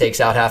spins and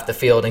takes out half the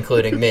field,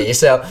 including me.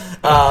 So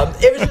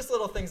it was just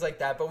little things like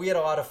that, but we had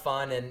a lot of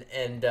fun,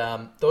 and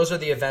those are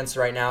the events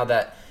right now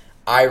that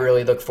I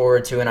really look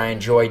forward to and I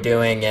enjoy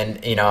doing.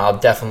 And, you know, I'll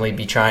definitely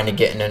be trying to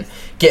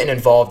getting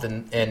involved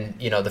in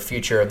you know, the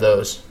future of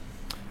those.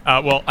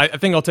 Well, I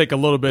think I'll take a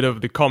little bit of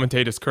the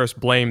commentator's curse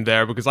blame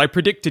there, because I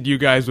predicted you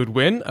guys would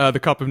win the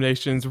Cup of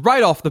Nations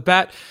right off the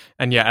bat.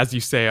 And yeah, as you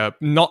say, it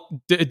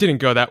didn't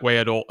go that way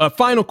at all.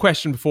 Final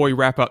question before we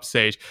wrap up,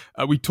 Sage.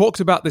 We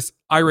talked about this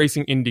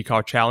iRacing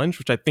IndyCar Challenge,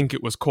 which I think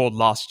it was called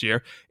last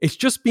year. It's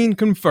just been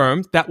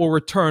confirmed that will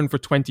return for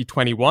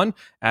 2021,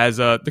 as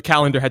the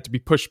calendar had to be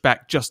pushed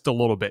back just a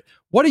little bit.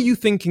 What are you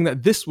thinking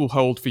that this will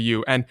hold for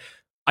you? And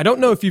I don't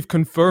know if you've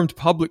confirmed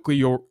publicly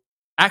your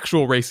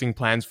actual racing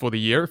plans for the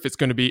year, if it's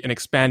going to be an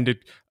expanded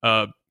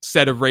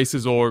set of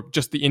races or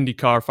just the Indy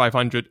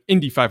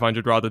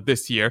 500 rather,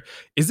 this year.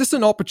 Is this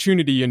an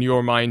opportunity in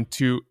your mind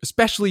to,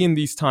 especially in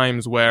these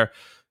times where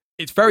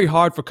it's very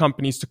hard for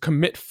companies to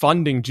commit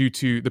funding due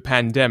to the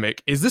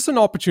pandemic, is this an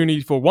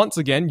opportunity for, once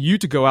again, you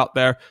to go out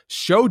there,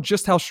 show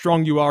just how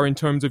strong you are in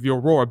terms of your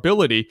raw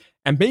ability,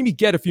 and maybe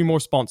get a few more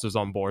sponsors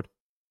on board?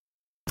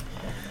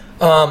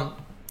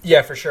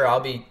 Yeah, for sure. I'll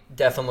be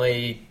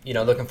definitely, you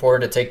know, looking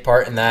forward to take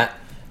part in that.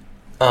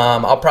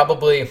 I'll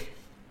probably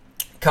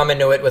come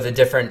into it with a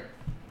different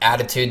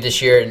attitude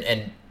this year,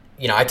 and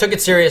you know, I took it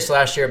serious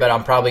last year, but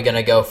I'm probably going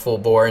to go full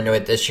bore into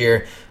it this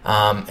year,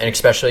 and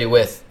especially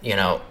with, you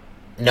know,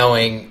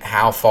 knowing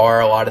how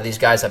far a lot of these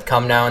guys have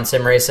come now in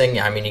sim racing.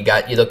 I mean, you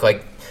look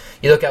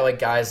at like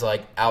guys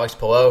like Alex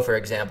Palou, for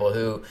example,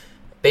 who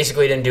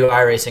basically didn't do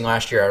iRacing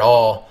last year at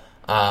all,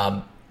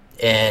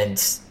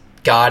 and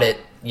got it,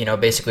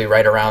 basically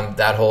right around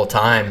that whole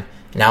time.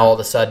 Now all of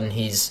a sudden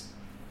he's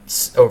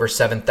over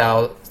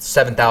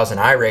 7,000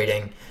 I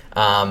rating,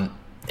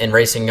 and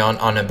racing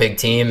on a big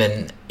team.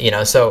 And,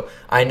 so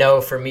I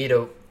know for me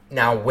to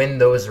now win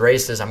those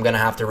races, I'm going to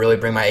have to really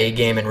bring my A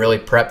game and really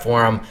prep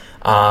for them.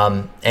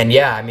 And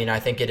yeah, I mean, I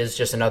think it is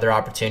just another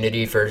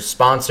opportunity for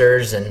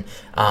sponsors and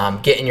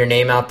getting your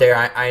name out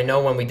there. I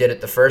know when we did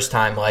it the first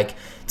time, like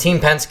Team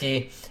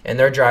Penske and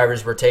their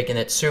drivers were taking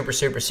it super,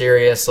 super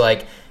serious.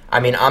 Like, I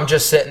mean, I'm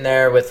just sitting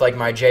there with like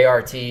my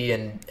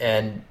JRT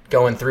and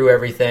going through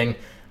everything.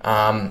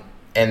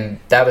 And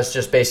that was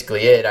just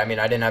basically it. I mean,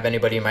 I didn't have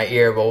anybody in my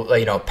ear. Well,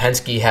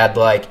 Penske had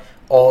like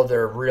all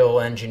their real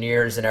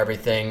engineers and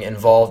everything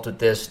involved with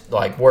this,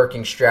 like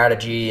working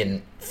strategy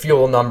and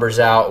fuel numbers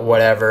out,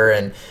 whatever.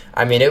 And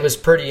I mean, it was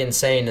pretty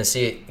insane to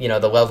see, the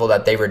level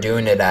that they were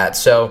doing it at.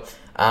 So,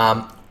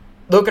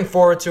 looking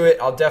forward to it.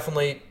 I'll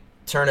definitely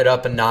turn it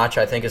up a notch,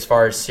 I think, as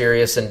far as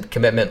serious and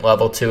commitment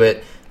level to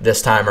it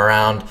this time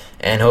around.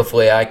 And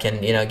hopefully I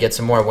can, get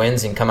some more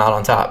wins and come out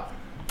on top.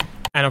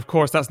 And of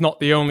course, that's not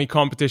the only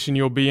competition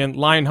you'll be in.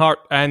 Lionheart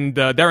and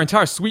their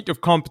entire suite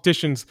of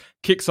competitions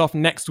kicks off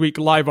next week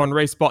live on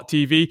RaceSpot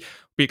TV.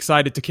 Be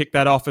excited to kick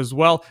that off as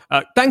well.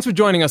 Thanks for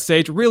joining us,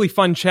 Sage. Really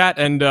fun chat,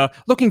 and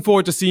looking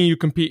forward to seeing you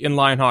compete in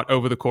Lionheart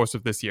over the course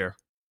of this year.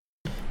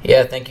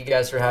 Yeah, thank you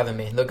guys for having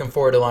me. Looking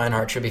forward to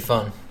Lionheart. Should be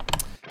fun.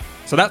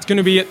 So that's going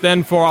to be it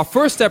then for our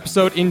first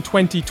episode in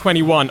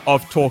 2021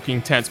 of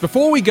Talking Tents.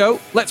 Before we go,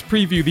 let's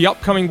preview the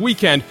upcoming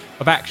weekend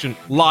of action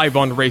live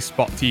on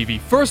RaceSpot TV.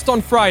 First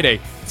on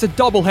Friday, it's a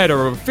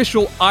doubleheader of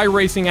official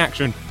iRacing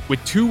action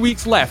with 2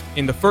 weeks left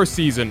in the first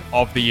season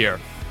of the year.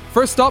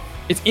 First up,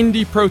 it's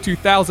Indy Pro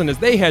 2000 as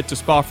they head to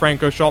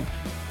Spa-Francorchamps,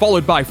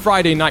 followed by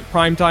Friday night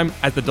primetime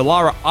as the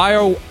Dallara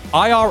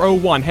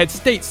IR01 heads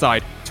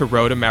stateside to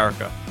Road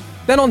America.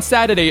 Then on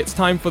Saturday, it's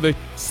time for the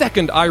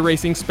second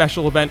iRacing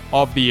special event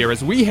of the year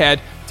as we head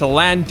to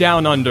Land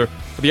Down Under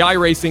for the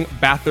iRacing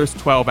Bathurst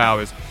 12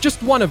 Hours.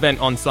 Just one event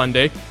on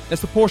Sunday,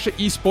 as the Porsche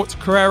Esports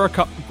Carrera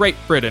Cup Great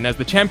Britain as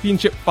the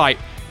championship fight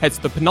heads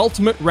to the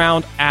penultimate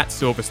round at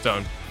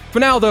Silverstone. For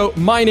now, though,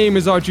 my name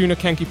is Arjuna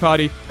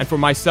Kankipati, and for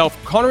myself,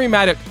 Connery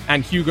Maddock,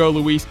 and Hugo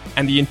Luis,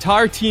 and the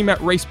entire team at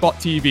RaceSpot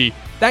TV,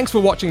 thanks for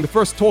watching the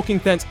first Talking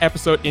Tents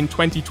episode in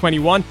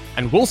 2021,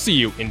 and we'll see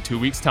you in 2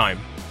 weeks' time.